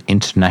Paris. It's an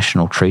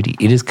international treaty.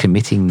 It is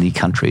committing the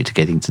country to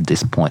getting to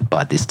this point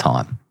by this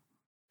time.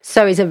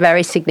 So is a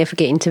very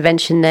significant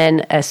intervention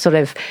then a sort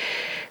of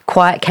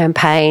quiet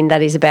campaign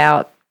that is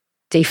about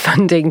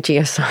defunding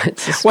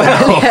Geoscience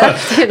Australia?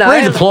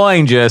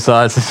 Redeploying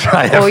Geoscience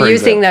Australia. Or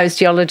using those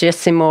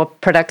geologists in more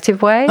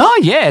productive ways? Oh,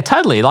 yeah,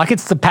 totally. Like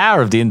it's the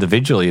power of the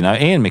individual. Ian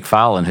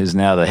McFarlane, who's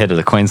now the head of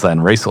the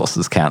Queensland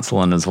Resources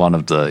Council and is one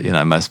of the,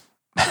 most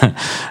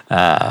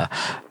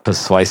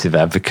persuasive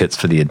advocates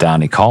for the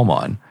Adani coal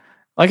mine.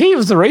 Like he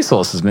was the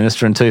resources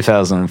minister in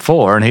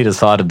 2004 and he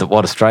decided that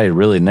what Australia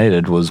really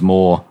needed was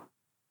more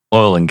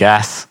oil and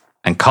gas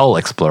and coal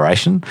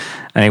exploration.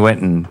 And he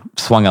went and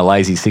swung a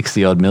lazy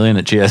 60-odd million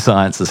at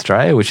Geoscience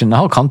Australia, which in the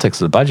whole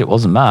context of the budget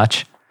wasn't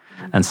much,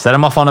 and set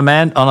them off on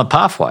a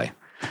pathway.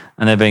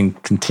 And they've been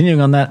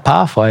continuing on that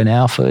pathway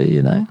now for,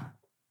 a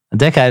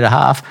decade and a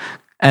half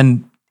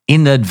and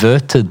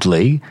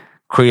inadvertently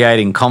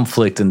creating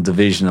conflict and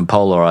division and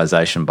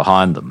polarisation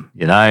behind them,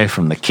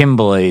 from the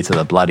Kimberley to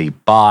the bloody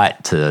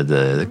Bight to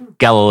the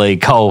Galilee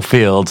coal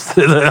fields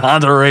to the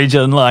Hunter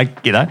region,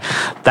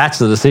 that's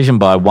a decision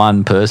by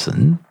one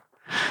person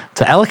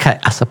to allocate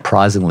a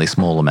surprisingly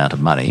small amount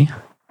of money,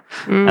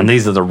 and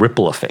these are the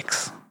ripple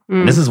effects.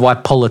 And this is why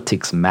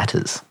politics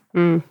matters.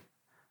 And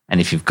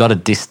if you've got a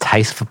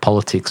distaste for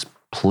politics,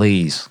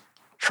 please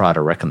try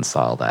to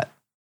reconcile that.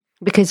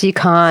 Because you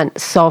can't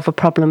solve a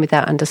problem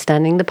without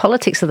understanding the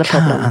politics of the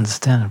problem. Can't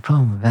understand a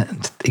problem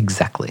without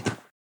exactly.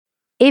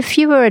 If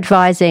you were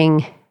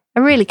advising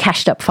a really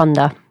cashed up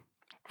funder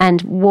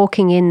and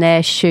walking in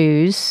their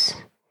shoes,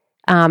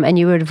 and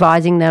you were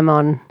advising them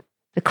on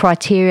the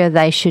criteria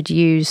they should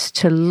use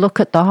to look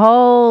at the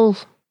whole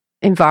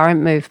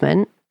environment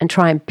movement and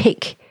try and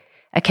pick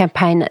a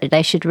campaign that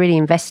they should really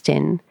invest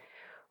in,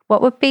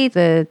 what would be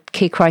the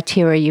key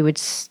criteria you would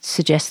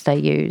suggest they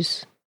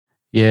use?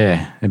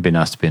 Yeah, it'd be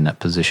nice to be in that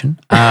position.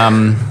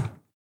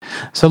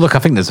 So look, I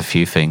think there's a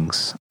few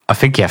things. I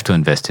think you have to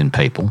invest in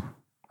people.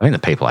 I think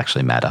the people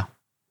actually matter.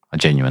 I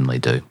genuinely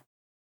do.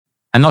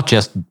 And not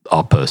just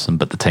our person,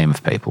 but the team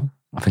of people.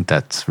 I think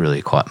that's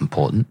really quite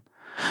important.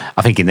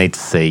 I think you need to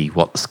see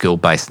what the skill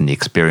base and the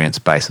experience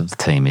base of the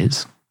team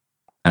is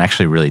and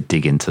actually really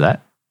dig into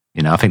that.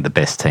 You know, I think the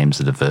best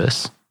teams are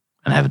diverse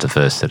and have a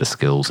diverse set of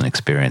skills and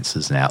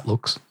experiences and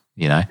outlooks.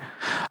 You know,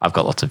 I've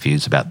got lots of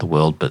views about the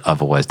world, but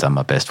I've always done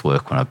my best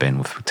work when I've been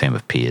with a team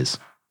of peers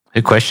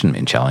who question me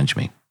and challenge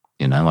me.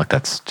 You know, like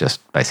that's just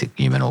basic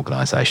human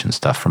organisation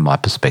stuff from my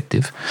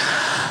perspective.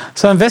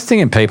 So investing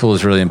in people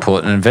is really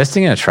important.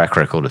 Investing in a track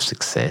record of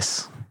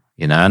success,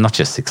 you know, not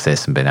just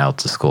success in being able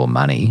to score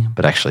money,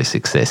 but actually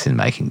success in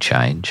making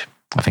change.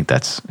 I think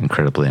that's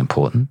incredibly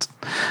important.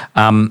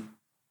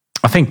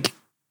 I think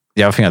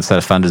the other thing I'd say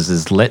to funders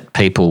is let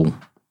people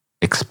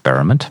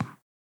experiment.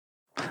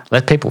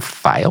 Let people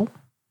fail,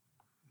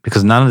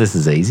 because none of this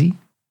is easy.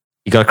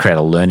 You've got to create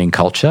a learning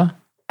culture.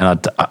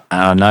 And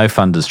I know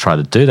funders try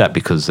to do that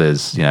because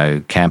there's, you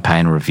know,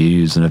 campaign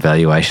reviews and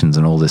evaluations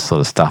and all this sort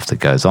of stuff that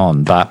goes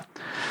on. But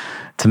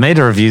to me,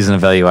 the reviews and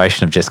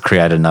evaluation have just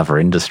created another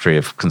industry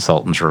of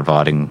consultants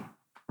providing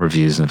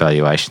reviews and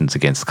evaluations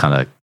against kind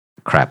of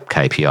crap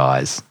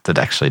KPIs that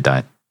actually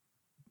don't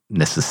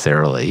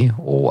necessarily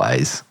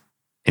always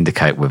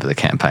indicate whether the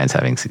campaign's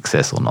having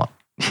success or not,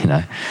 you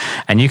know.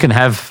 And you can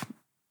have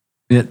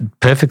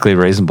perfectly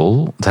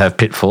reasonable to have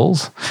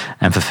pitfalls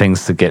and for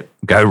things to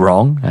go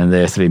wrong and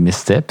there to be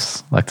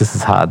missteps. Like, this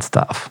is hard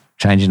stuff.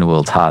 Changing the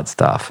world's hard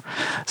stuff.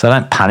 So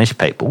don't punish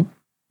people.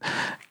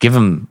 Give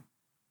them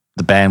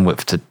the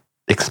bandwidth to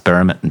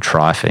experiment and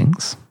try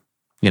things.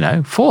 You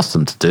know, force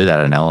them to do that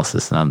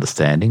analysis and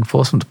understanding.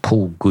 Force them to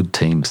pull good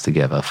teams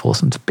together. Force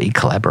them to be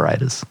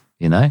collaborators,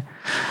 you know.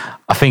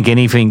 I think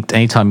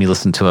anytime you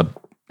listen to an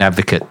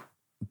advocate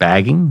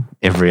bagging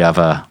every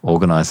other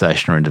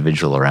organisation or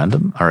individual around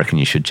them, I reckon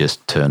you should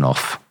just turn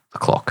off the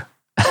clock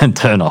and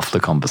turn off the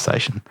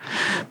conversation,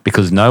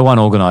 because no one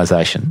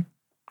organisation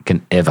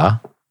can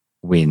ever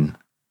win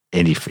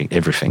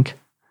everything.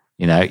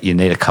 You know, you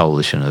need a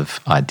coalition of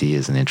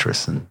ideas and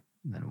interests and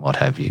what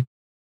have you.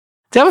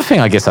 The other thing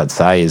I guess I'd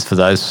say is for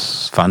those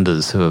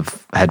funders who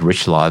have had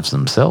rich lives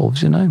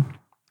themselves, you know,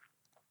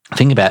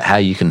 think about how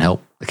you can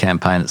help the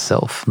campaign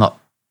itself, not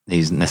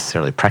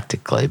necessarily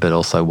practically, but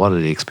also what are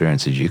the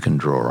experiences you can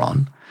draw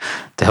on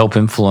to help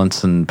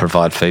influence and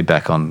provide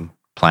feedback on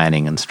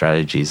planning and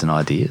strategies and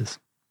ideas.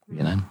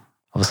 You know,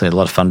 obviously a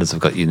lot of funders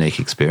have got unique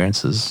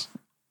experiences.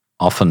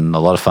 Often a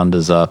lot of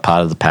funders are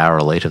part of the power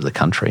elite of the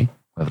country,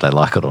 whether they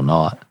like it or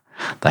not.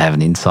 They have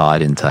an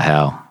insight into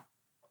how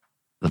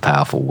the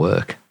powerful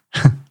work,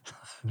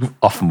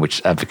 often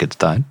which advocates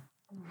don't.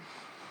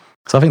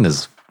 So I think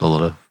there's a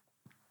lot of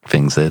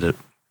things there that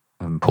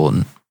are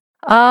important.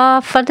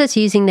 Are funders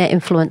using their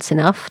influence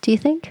enough, do you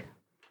think?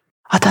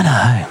 I don't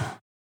know.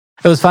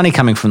 It was funny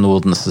coming from the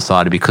Wilderness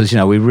Society because, you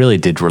know, we really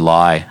did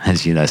rely,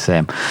 as you know,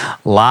 Sam,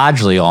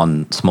 largely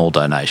on small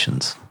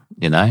donations,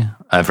 you know,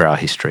 over our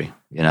history.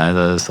 You know,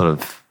 the sort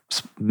of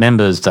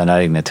members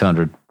donating their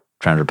 $200,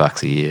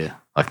 $300 a year.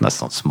 Like,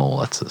 that's not small,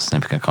 that's a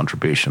significant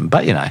contribution.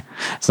 But, you know,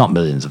 it's not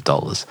millions of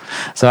dollars.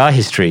 So our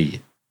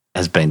history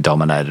has been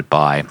dominated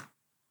by,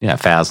 you know,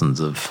 thousands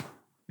of,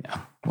 you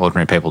know,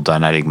 ordinary people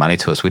donating money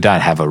to us. We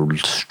don't have a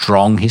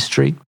strong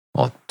history,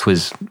 or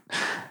TWIS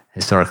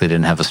historically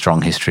didn't have a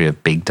strong history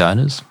of big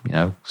donors. You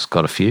know, it's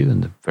got a few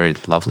and they're very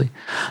lovely.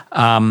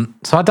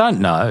 So I don't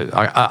know.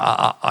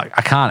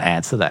 I can't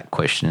answer that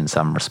question in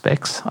some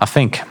respects. I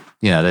think,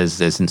 you know,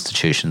 there's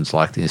institutions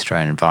like the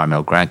Australian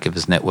Environmental Grant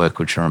Givers Network,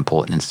 which are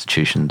important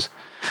institutions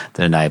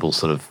that enable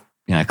sort of,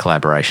 you know,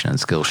 collaboration and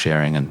skill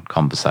sharing and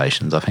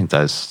conversations. I think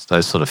those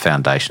sort of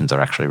foundations are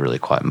actually really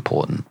quite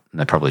important,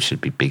 and they probably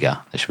should be bigger.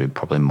 There should be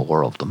probably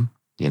more of them,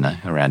 you know,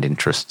 around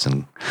interests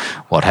and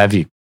what have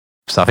you.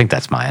 So I think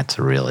that's my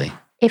answer, really.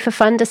 If a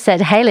funder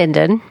said, hey,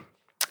 Lyndon,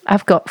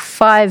 I've got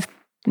 $5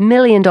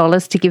 million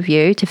to give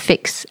you to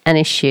fix an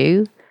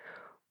issue,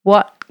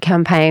 what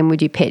campaign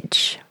would you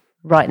pitch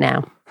right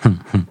now?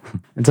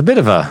 It's a bit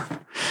of a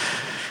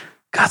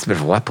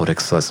whiteboard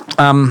exercise.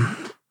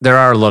 There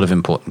are a lot of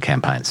important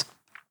campaigns.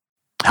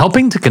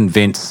 Helping to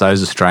convince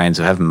those Australians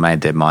who haven't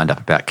made their mind up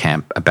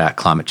about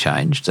climate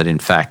change that, in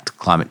fact,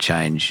 climate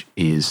change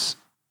is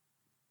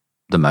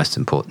the most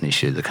important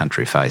issue the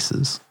country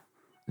faces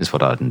is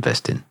what I'd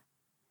invest in,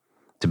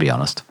 to be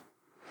honest.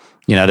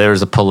 There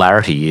is a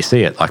polarity. You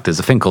see it. Like there's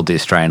a thing called the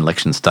Australian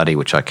Election Study,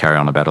 which I carry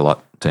on about a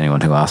lot to anyone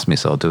who asks me,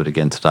 so I'll do it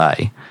again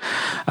today,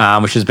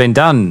 which has been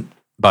done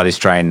by the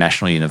Australian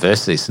National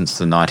University since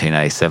the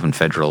 1987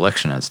 federal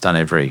election. It's done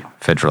every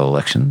federal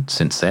election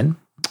since then.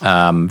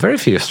 Very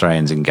few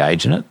Australians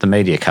engage in it. The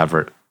media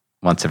cover it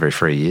once every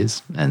 3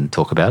 years and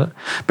talk about it.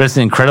 But it's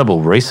an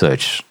incredible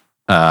research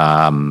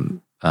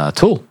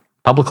tool,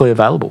 publicly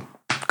available.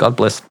 God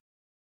bless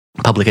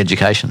public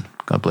education.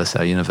 God bless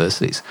our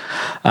universities.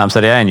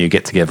 So the ANU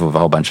get together with a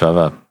whole bunch of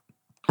other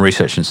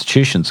research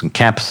institutions and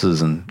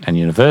campuses and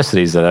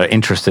universities that are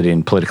interested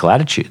in political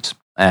attitudes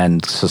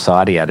and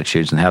society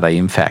attitudes and how they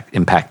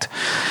impact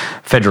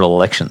federal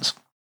elections.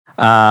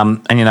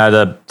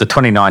 The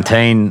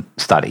 2019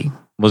 study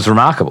was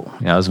remarkable.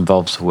 It was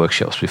involved some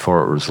workshops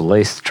before it was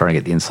released, trying to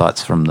get the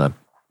insights from the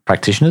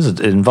practitioners. It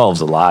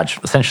involves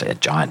essentially a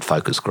giant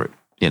focus group,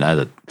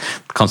 that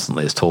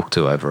constantly is talked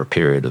to over a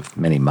period of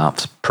many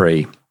months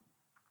pre,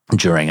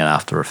 during and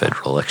after a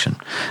federal election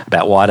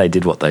about why they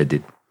did what they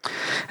did.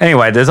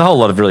 Anyway, there's a whole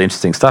lot of really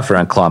interesting stuff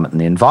around climate and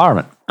the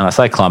environment. And I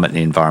say climate and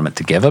the environment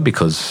together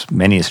because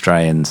many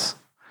Australians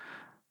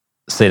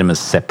see them as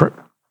separate,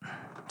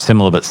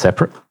 similar but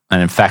separate,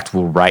 and in fact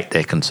will rate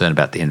their concern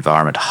about the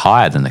environment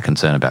higher than their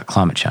concern about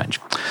climate change.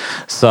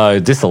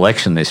 So this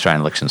election, the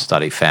Australian Election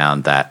Study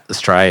found that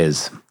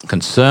Australia's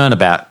concern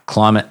about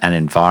climate and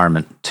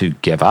environment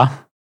together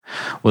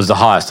was the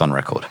highest on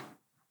record.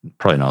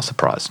 Probably not a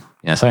surprise.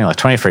 Something like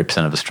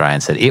 23% of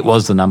Australians said it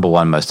was the number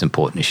one most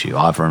important issue,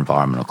 either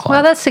environment or climate.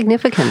 Well, that's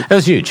significant. It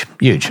was huge.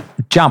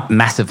 Jumped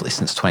massively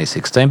since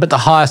 2016, but the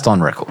highest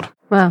on record.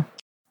 Wow.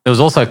 It was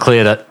also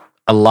clear that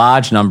a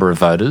large number of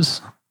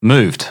voters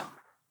moved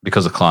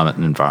because of climate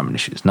and environment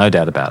issues. No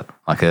doubt about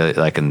it.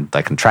 They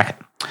can track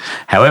it.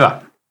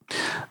 However,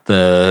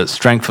 the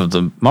strength of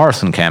the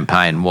Morrison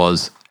campaign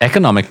was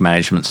economic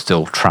management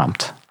still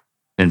trumped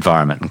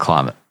environment and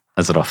climate,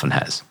 as it often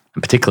has,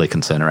 and particularly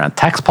concern around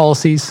tax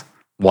policies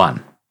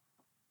won.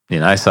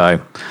 So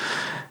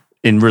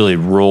in really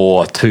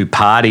raw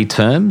two-party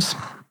terms,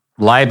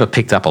 Labor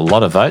picked up a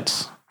lot of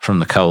votes from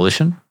the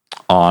coalition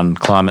on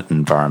climate and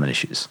environment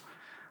issues.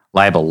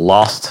 Labor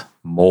lost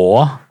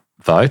more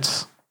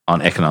votes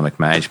on economic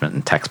management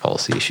and tax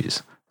policy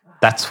issues.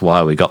 That's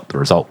why we got the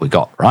result we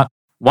got, right?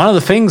 One of the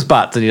things,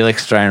 but that the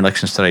Australian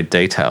Election Study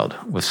detailed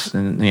was,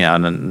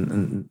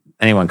 and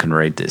anyone can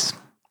read this,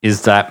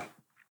 is that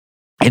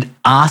it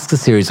asks a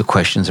series of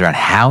questions around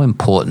how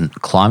important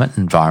climate and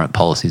environment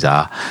policies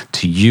are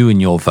to you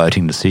and your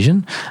voting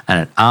decision,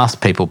 and it asks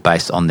people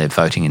based on their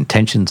voting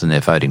intentions and their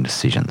voting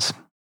decisions.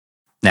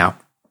 Now,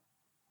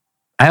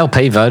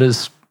 ALP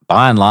voters,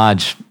 by and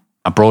large,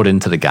 are brought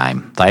into the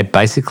game. They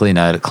basically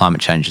know that climate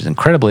change is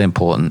incredibly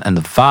important, and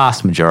the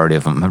vast majority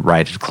of them have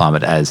rated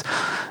climate as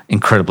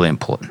incredibly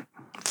important.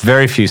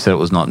 Very few said it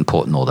was not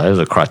important, or those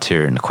are the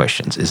criteria in the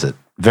questions. Is it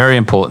very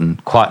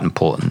important, quite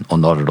important, or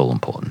not at all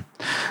important?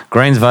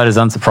 Greens voters,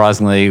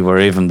 unsurprisingly, were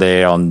even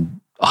there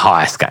on a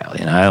higher scale,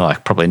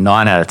 like probably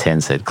 9 out of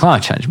 10 said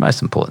climate change,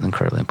 most important,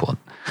 incredibly important.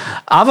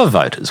 Other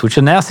voters, which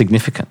are now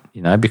significant,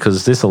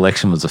 because this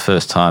election was the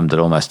first time that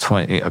almost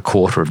a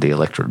quarter of the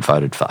electorate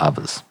voted for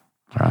others.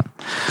 Right?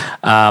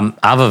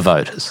 Other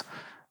voters,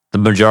 the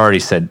majority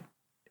said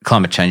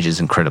climate change is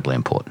incredibly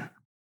important.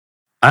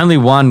 Only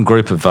one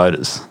group of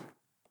voters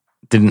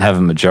didn't have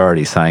a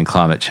majority saying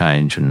climate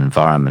change and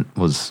environment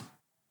was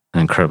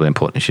an incredibly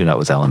important issue. That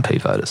was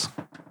LNP voters.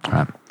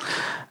 Right?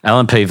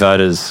 LNP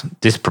voters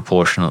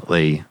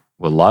disproportionately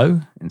were low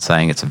in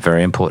saying it's a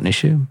very important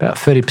issue, about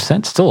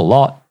 30%, still a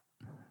lot,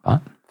 right?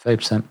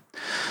 30%.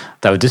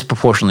 They were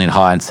disproportionately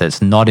high and said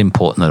it's not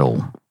important at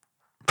all.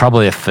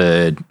 Probably a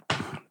third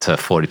to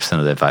 40%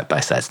 of their vote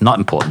base say it's not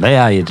important. They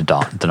are your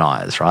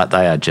deniers, right?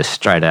 They are just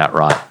straight out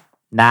right.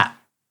 Nah,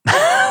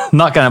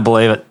 not going to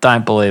believe it.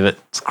 Don't believe it.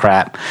 It's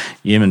crap.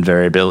 Human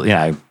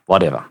variability,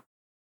 whatever.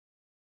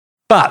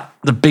 But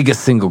the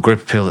biggest single group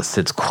of people that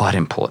said it's quite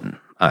important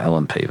are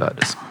LNP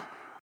voters.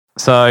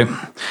 So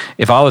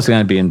if I was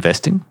going to be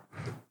investing,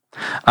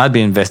 I'd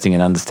be investing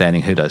in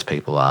understanding who those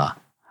people are.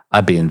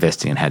 I'd be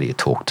investing in how do you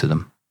talk to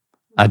them.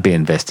 I'd be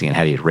investing in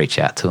how do you reach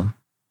out to them.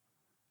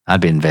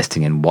 I'd be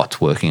investing in what's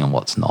working and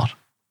what's not.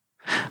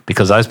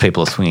 Because those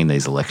people are swinging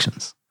these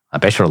elections. I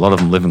bet you a lot of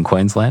them live in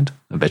Queensland.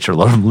 I bet you a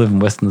lot of them live in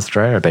Western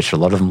Australia. I bet you a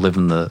lot of them live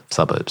in the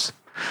suburbs.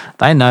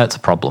 They know it's a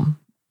problem,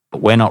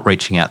 but we're not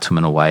reaching out to them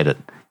in a way that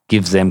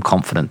gives them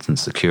confidence and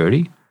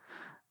security.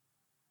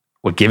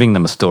 We're giving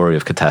them a story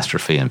of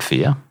catastrophe and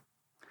fear.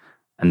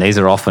 And these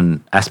are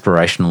often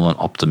aspirational and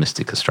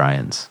optimistic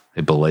Australians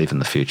who believe in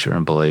the future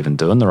and believe in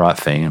doing the right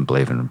thing and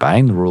believe in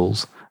obeying the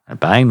rules,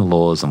 obeying the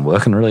laws and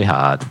working really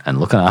hard and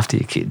looking after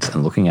your kids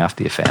and looking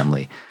after your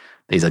family.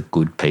 These are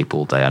good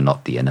people. They are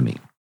not the enemy.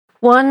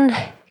 One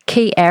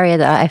key area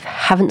that I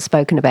haven't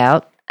spoken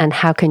about, and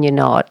how can you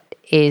not,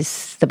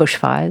 is the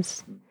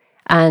bushfires.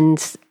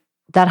 And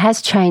that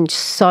has changed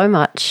so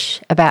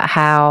much about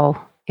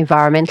how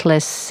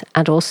environmentalists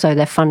and also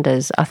their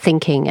funders are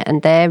thinking,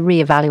 and they're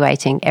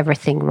reevaluating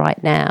everything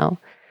right now.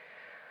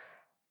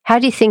 How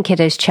do you think it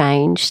has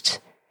changed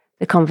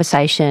the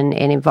conversation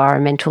in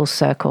environmental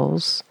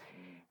circles?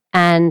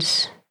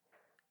 And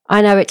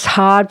I know it's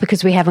hard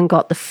because we haven't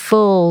got the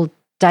full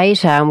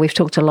data, and we've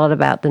talked a lot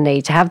about the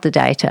need to have the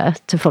data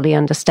to fully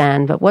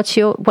understand, but what's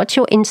your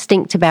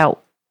instinct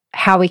about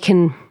how we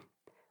can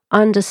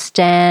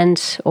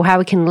understand or how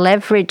we can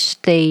leverage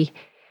the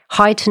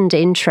heightened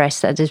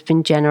interest that has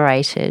been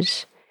generated,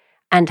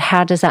 and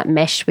how does that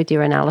mesh with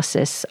your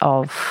analysis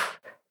of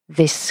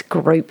this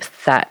group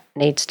that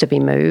needs to be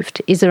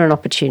moved? Is there an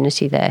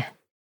opportunity there?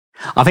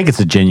 I think it's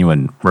a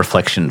genuine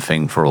reflection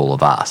thing for all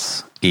of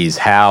us, is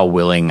how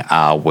willing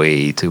are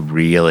we to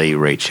really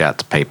reach out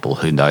to people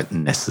who don't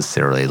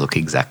necessarily look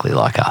exactly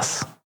like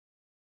us?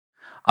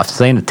 I've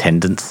seen a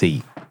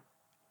tendency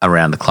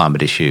around the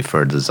climate issue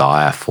for a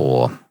desire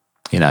for,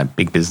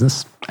 big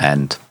business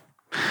and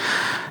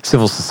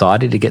civil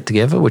society to get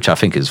together, which I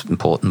think is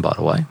important, by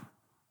the way.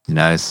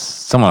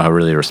 Someone I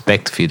really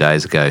respect a few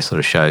days ago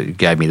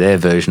gave me their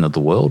version of the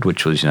world,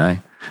 which was,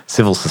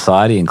 civil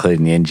society,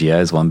 including the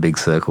NGOs, one big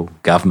circle,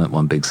 government,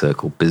 one big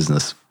circle,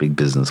 business,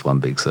 one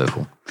big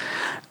circle.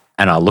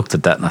 And I looked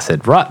at that and I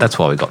said, right, that's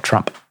why we got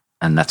Trump,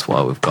 and that's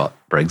why we've got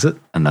Brexit,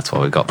 and that's why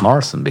we've got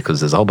Morrison,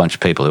 because there's a whole bunch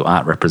of people who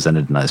aren't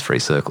represented in those three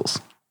circles.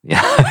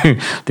 The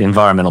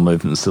environmental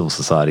movement in civil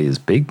society is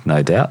big,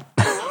 no doubt,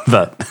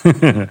 but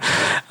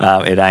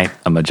it ain't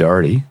a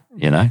majority,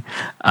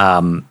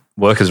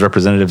 Workers'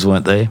 representatives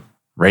weren't there.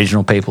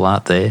 Regional people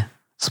aren't there.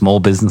 Small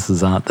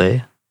businesses aren't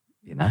there,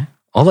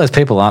 All those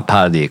people aren't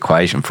part of the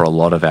equation for a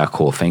lot of our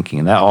core thinking.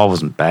 And I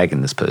wasn't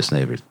bagging this person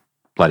either.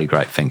 Bloody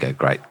great thinker,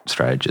 great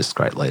strategist,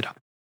 great leader.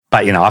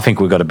 But, I think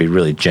we've got to be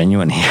really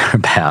genuine here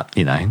about,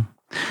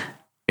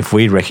 if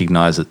we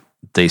recognise that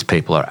these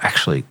people are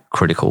actually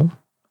critical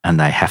and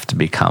they have to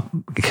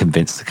become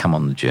convinced to come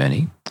on the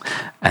journey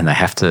and they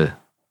have to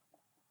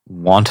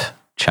want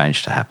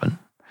change to happen,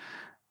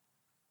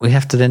 we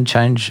have to then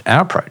change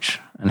our approach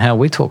and how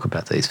we talk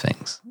about these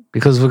things,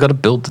 because we've got to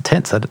build the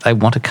tent so that they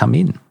want to come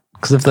in.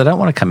 Because if they don't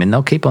want to come in,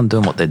 they'll keep on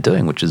doing what they're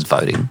doing, which is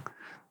voting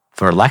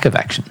for a lack of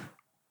action.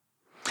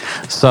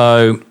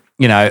 So,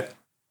 the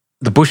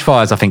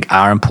bushfires, I think,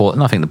 are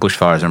important. I think the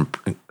bushfires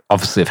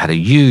obviously have had a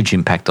huge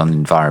impact on the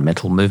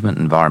environmental movement,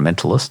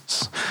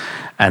 environmentalists,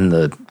 and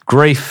the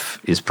grief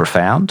is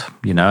profound,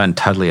 and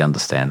totally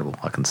understandable.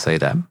 I can see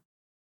that.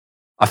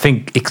 I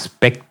think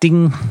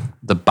expecting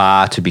the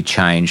bar to be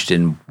changed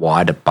in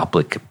wider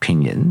public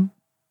opinion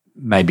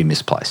may be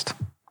misplaced,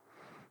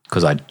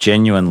 because I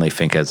genuinely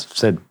think, as I've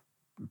said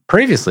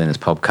previously in this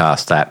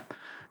podcast, that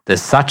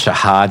there's such a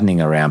hardening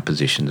around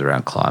positions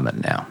around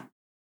climate now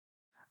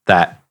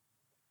that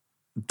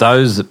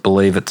those that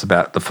believe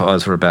the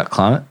fires were about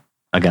climate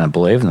are going to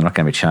believe and they're not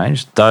going to be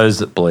changed. Those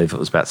that believe it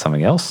was about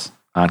something else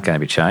aren't going to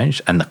be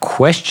changed. And the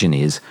question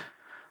is,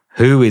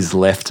 who is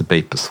left to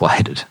be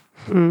persuaded?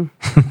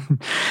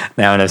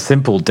 Now, in a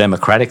simple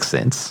democratic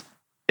sense,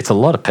 it's a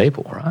lot of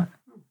people, right?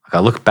 Like, I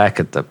look back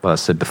at what I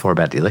said before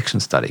about the election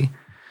study,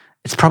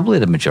 it's probably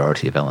the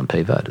majority of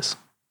LNP voters,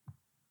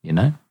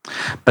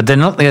 But they're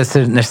not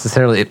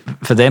necessarily,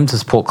 for them to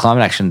support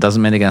climate action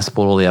doesn't mean they're going to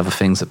support all the other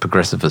things that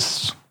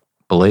progressivists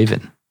believe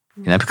in,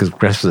 because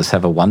progressivists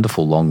have a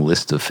wonderful long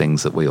list of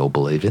things that we all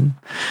believe in,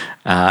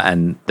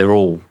 and we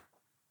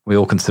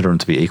all consider them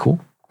to be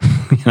equal.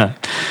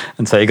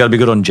 And so you've got to be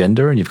good on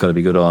gender, and you've got to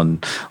be good on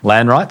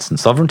land rights and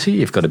sovereignty.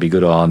 You've got to be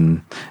good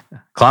on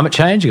climate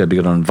change. You've got to be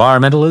good on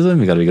environmentalism.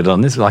 You've got to be good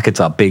on this. Like, it's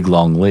a big,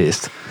 long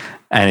list.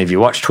 And if you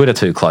watch Twitter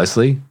too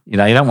closely, you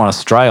don't want to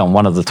stray on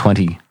one of the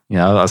 20.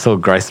 I saw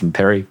Grayson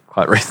Perry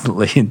quite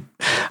recently in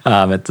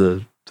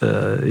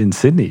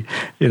Sydney,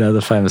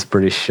 the famous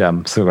British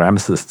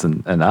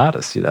ceramicist and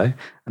artist, and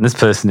this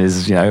person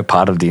is,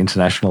 part of the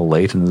international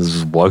elite and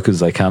as woke as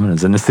they come and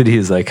as in the city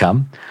as they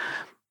come.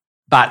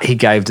 But he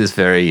gave this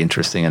very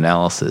interesting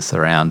analysis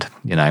around,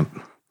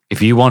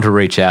 if you want to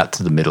reach out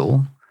to the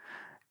middle,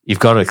 you've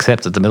got to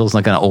accept that the middle's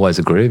not going to always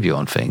agree with you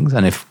on things.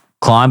 And if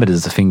climate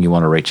is the thing you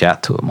want to reach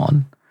out to them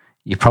on,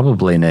 you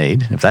probably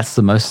need, if that's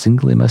the most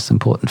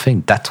important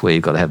thing, that's where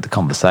you've got to have the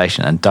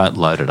conversation, and don't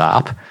load it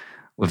up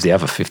with the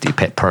other 50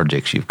 pet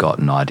projects you've got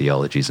and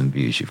ideologies and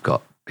views you've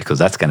got, because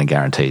that's going to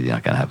guarantee you're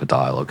not going to have a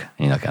dialogue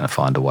and you're not going to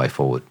find a way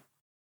forward.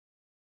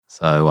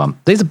 So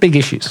these are big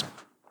issues,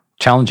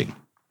 challenging.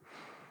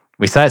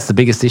 We say it's the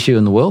biggest issue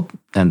in the world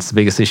and it's the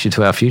biggest issue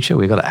to our future.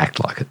 We've got to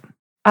act like it.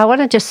 I want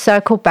to just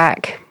circle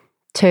back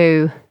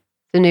to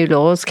the New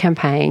Laws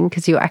campaign,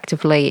 because you're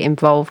actively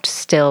involved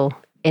still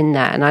in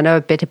that, and I know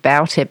a bit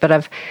about it, but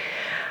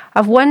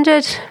I've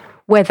wondered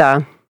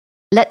whether,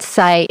 let's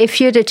say, if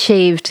you'd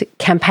achieved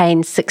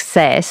campaign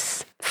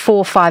success 4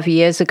 or 5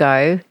 years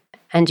ago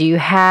and you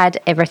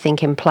had everything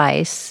in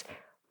place,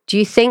 do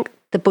you think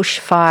the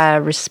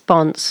bushfire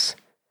response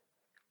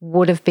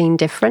would have been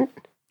different?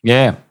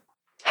 Yeah.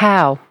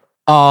 How?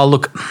 Oh,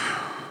 look,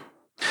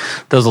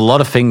 there was a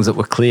lot of things that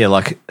were clear,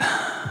 like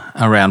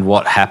around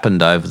what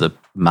happened over the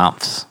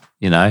months,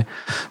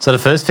 So the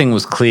first thing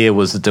was clear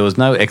was that there was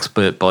no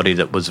expert body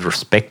that was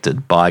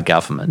respected by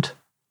government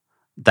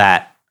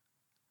that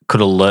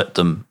could alert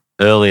them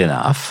early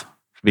enough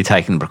to be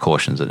taking the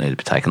precautions that needed to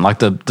be taken. Like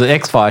the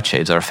ex-fire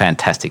chiefs are a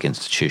fantastic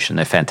institution.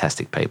 They're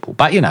fantastic people.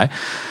 But,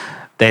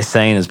 they're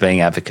seen as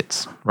being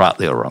advocates,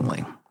 rightly or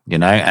wrongly,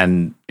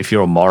 And if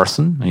you're a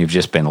Morrison and you've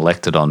just been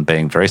elected on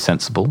being very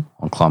sensible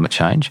on climate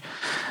change,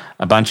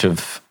 a bunch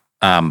of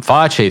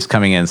fire chiefs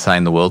coming in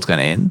saying the world's going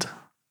to end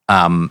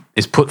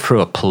is put through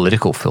a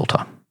political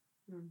filter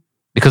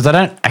because they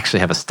don't actually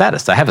have a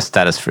status. They have a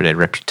status for their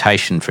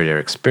reputation, for their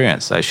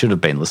experience. They should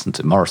have been listened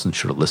to. Morrison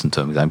should have listened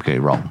to them. Don't get me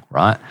wrong,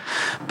 right?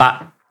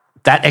 But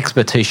that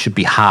expertise should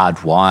be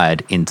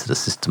hardwired into the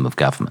system of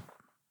government.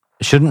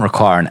 It shouldn't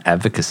require an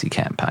advocacy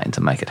campaign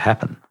to make it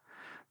happen.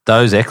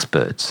 Those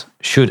experts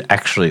should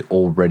actually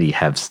already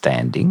have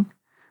standing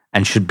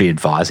and should be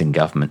advising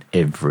government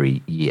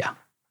every year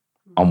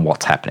on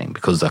what's happening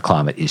because the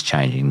climate is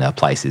changing, the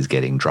place is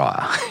getting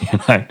drier.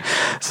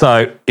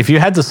 So if you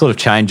had the sort of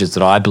changes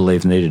that I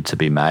believe needed to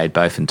be made,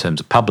 both in terms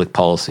of public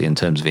policy, in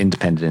terms of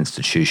independent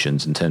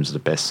institutions, in terms of the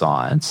best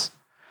science,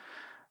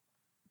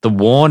 the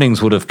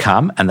warnings would have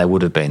come and they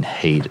would have been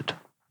heeded.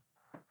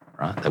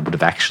 Right? They would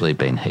have actually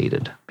been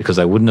heeded because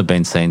they wouldn't have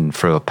been seen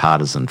through a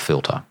partisan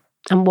filter.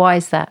 And why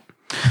is that?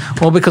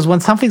 Well, because when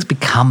something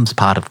becomes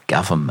part of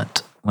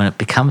government, when it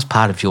becomes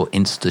part of your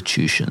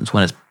institutions,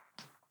 when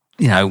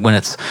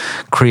it's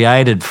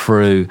created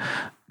through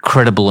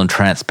credible and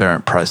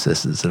transparent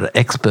processes that are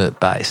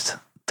expert-based,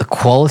 the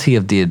quality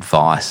of the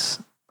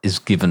advice is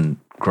given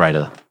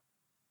greater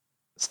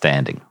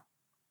standing.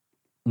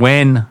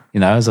 When,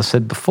 as I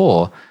said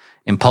before,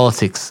 in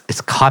politics,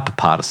 it's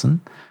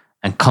hyper-partisan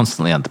and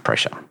constantly under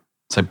pressure.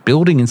 So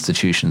building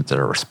institutions that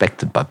are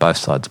respected by both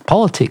sides of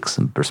politics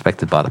and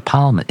respected by the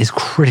parliament is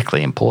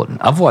critically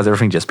important. Otherwise,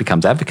 everything just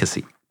becomes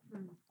advocacy.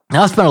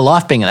 Now, I spent a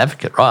life being an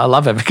advocate, right? I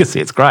love advocacy.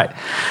 It's great.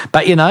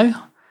 But, if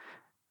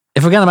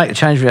we're going to make the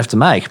change we have to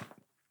make,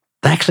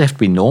 they actually have to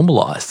be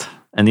normalised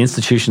and the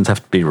institutions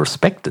have to be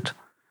respected.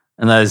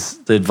 And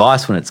the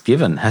advice when it's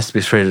given has to be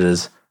treated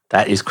as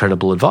that is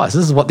credible advice.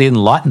 This is what the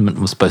Enlightenment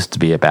was supposed to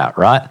be about,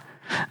 right?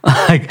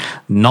 Like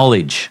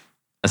knowledge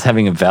as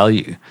having a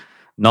value.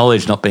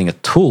 Knowledge not being a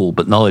tool,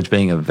 but knowledge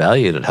being a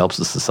value that helps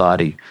the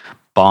society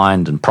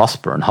bind and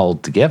prosper and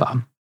hold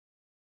together.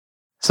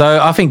 So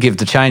I think if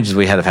the changes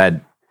we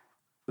had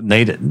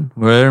needed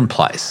were in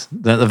place,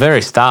 at the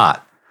very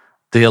start,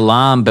 the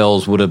alarm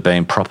bells would have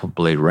been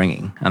probably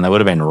ringing, and they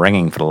would have been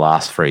ringing for the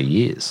last 3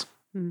 years.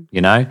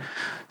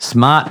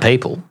 Smart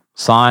people,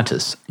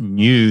 scientists,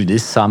 knew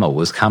this summer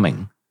was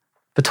coming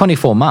for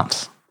 24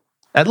 months,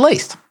 at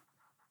least.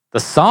 The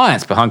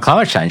science behind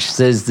climate change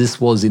says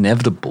this was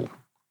inevitable,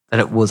 that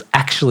it was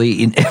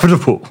actually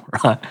inevitable,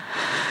 right?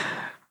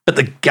 But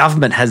the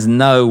government has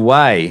no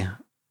way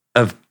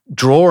of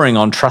drawing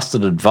on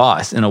trusted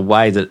advice in a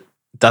way that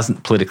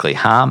doesn't politically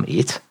harm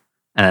it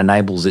and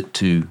enables it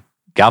to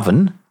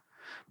govern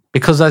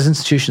because those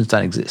institutions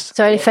don't exist.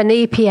 So if an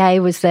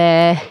EPA was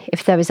there,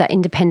 if there was that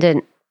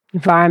independent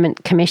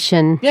Environment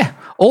Commission. Yeah,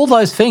 all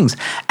those things.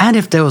 And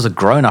if there was a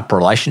grown-up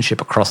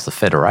relationship across the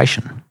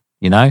Federation.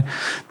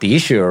 The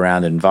issue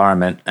around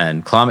environment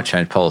and climate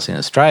change policy in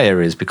Australia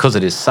is because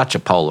it is such a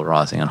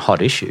polarising and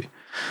hot issue,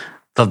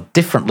 the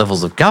different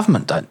levels of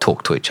government don't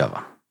talk to each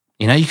other.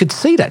 You could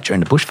see that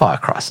during the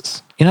bushfire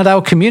crisis. They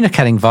were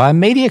communicating via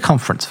media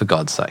conference, for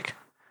God's sake.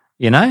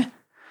 The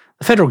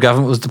federal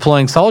government was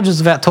deploying soldiers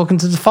without talking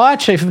to the fire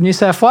chief of New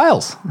South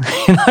Wales.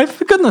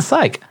 For goodness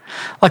sake.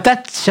 Like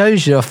that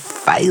shows you a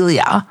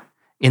failure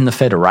in the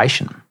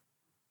Federation.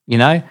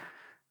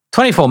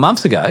 24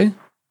 months ago,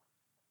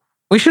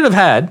 we should have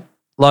had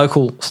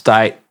local,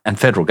 state and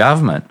federal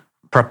government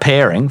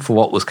preparing for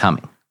what was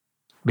coming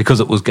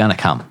because it was going to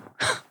come.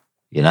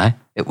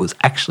 It was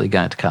actually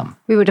going to come.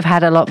 We would have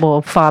had a lot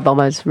more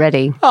firebombers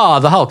ready.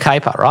 Oh, the whole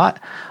caper, right?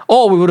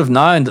 Or we would have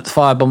known that the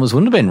firebombers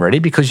wouldn't have been ready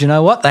because you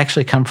know what? They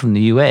actually come from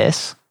the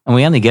US and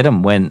we only get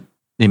them when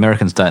the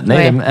Americans don't need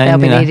them.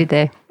 And, they'll be needed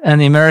there. And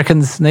the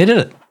Americans needed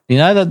it.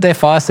 That their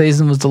fire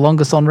season was the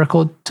longest on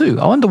record too.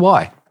 I wonder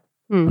why.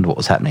 I wonder what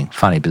was happening.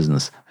 Funny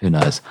business. Who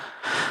knows?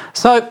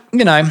 So,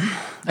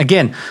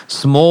 again,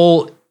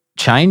 small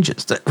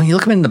changes that when you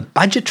look at them in the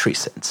budgetary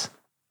sense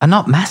are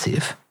not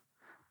massive.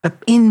 But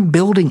in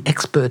building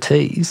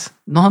expertise,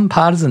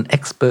 nonpartisan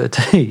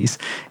expertise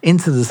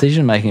into the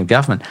decision-making of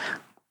government,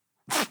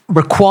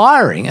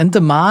 requiring and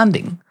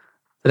demanding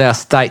that our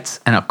states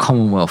and our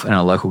Commonwealth and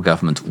our local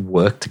governments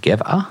work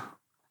together,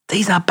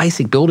 these are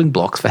basic building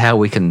blocks for how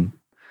we can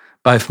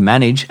both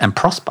manage and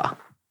prosper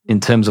in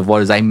terms of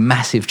what is a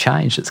massive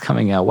change that's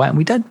coming our way. And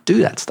we don't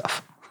do that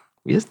stuff.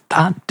 We just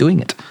aren't doing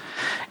it.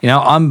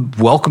 I'm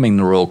welcoming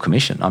the Royal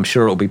Commission. I'm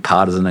sure it'll be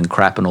partisan and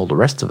crap and all the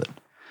rest of it.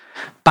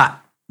 But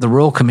the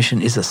Royal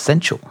Commission is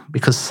essential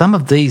because some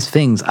of these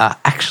things are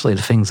actually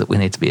the things that we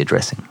need to be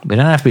addressing. We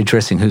don't have to be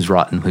addressing who's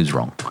right and who's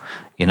wrong.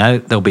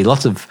 There'll be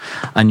lots of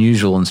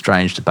unusual and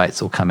strange debates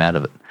that will come out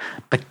of it.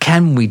 But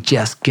can we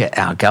just get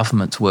our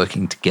governments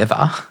working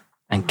together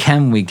and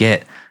can we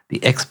get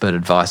the expert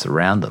advice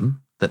around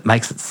them that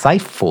makes it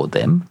safe for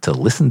them to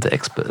listen to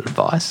expert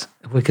advice,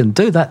 if we can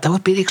do that, that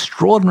would be an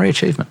extraordinary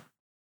achievement.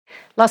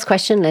 Last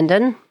question,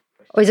 Lyndon.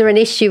 Or is there an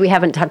issue we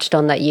haven't touched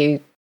on that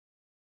you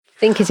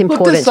think is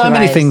important to raise? There's so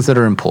many things that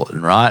are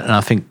important, right? And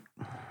I think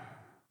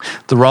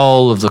the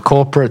role of the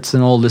corporates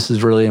and all this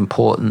is really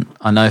important.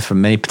 I know for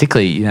me,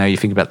 particularly, you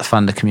think about the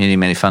funder community,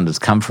 many funders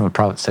come from a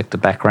private sector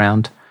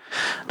background.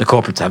 The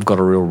corporates have got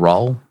a real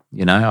role.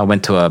 I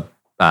went to a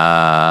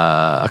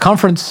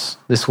conference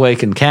this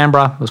week in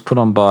Canberra. It was put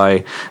on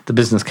by the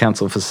Business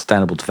Council for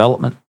Sustainable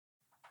Development.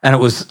 And it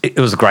was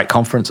a great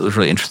conference. It was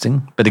really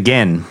interesting. But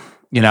again,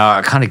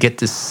 I kind of get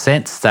this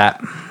sense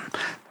that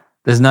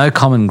there's no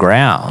common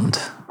ground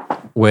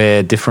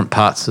where different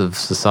parts of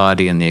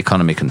society and the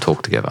economy can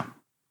talk together.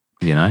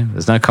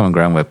 There's no common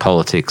ground where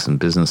politics and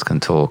business can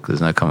talk.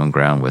 There's no common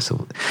ground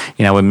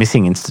where, we're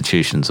missing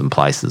institutions and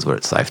places where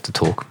it's safe to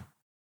talk.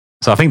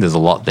 So I think there's a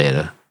lot there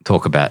to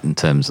talk about in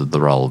terms of the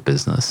role of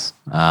business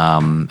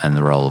and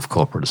the role of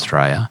corporate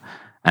Australia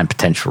and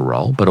potential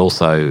role, but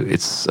also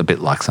it's a bit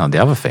like some of the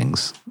other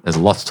things. There's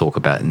a lot to talk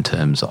about in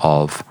terms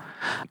of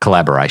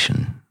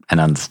collaboration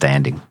and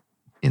understanding,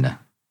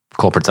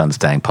 corporates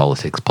understanding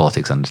politics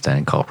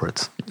understanding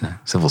corporates,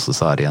 civil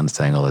society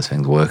understanding all those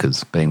things,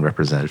 workers being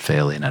represented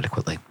fairly and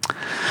adequately.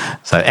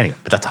 So anyway,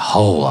 but that's a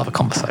whole other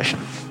conversation,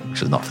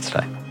 which is not for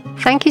today.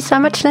 Thank you so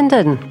much,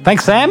 Lyndon.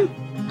 Thanks, Sam.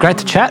 Great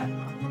to chat.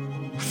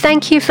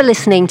 Thank you for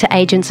listening to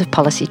Agents of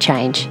Policy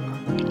Change.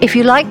 If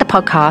you like the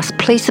podcast,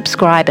 please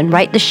subscribe and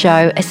rate the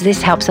show, as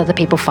this helps other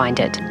people find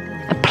it.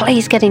 And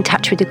please get in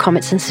touch with your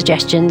comments and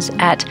suggestions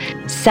at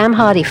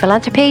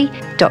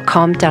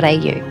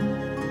samhardyphilanthropy.com.au.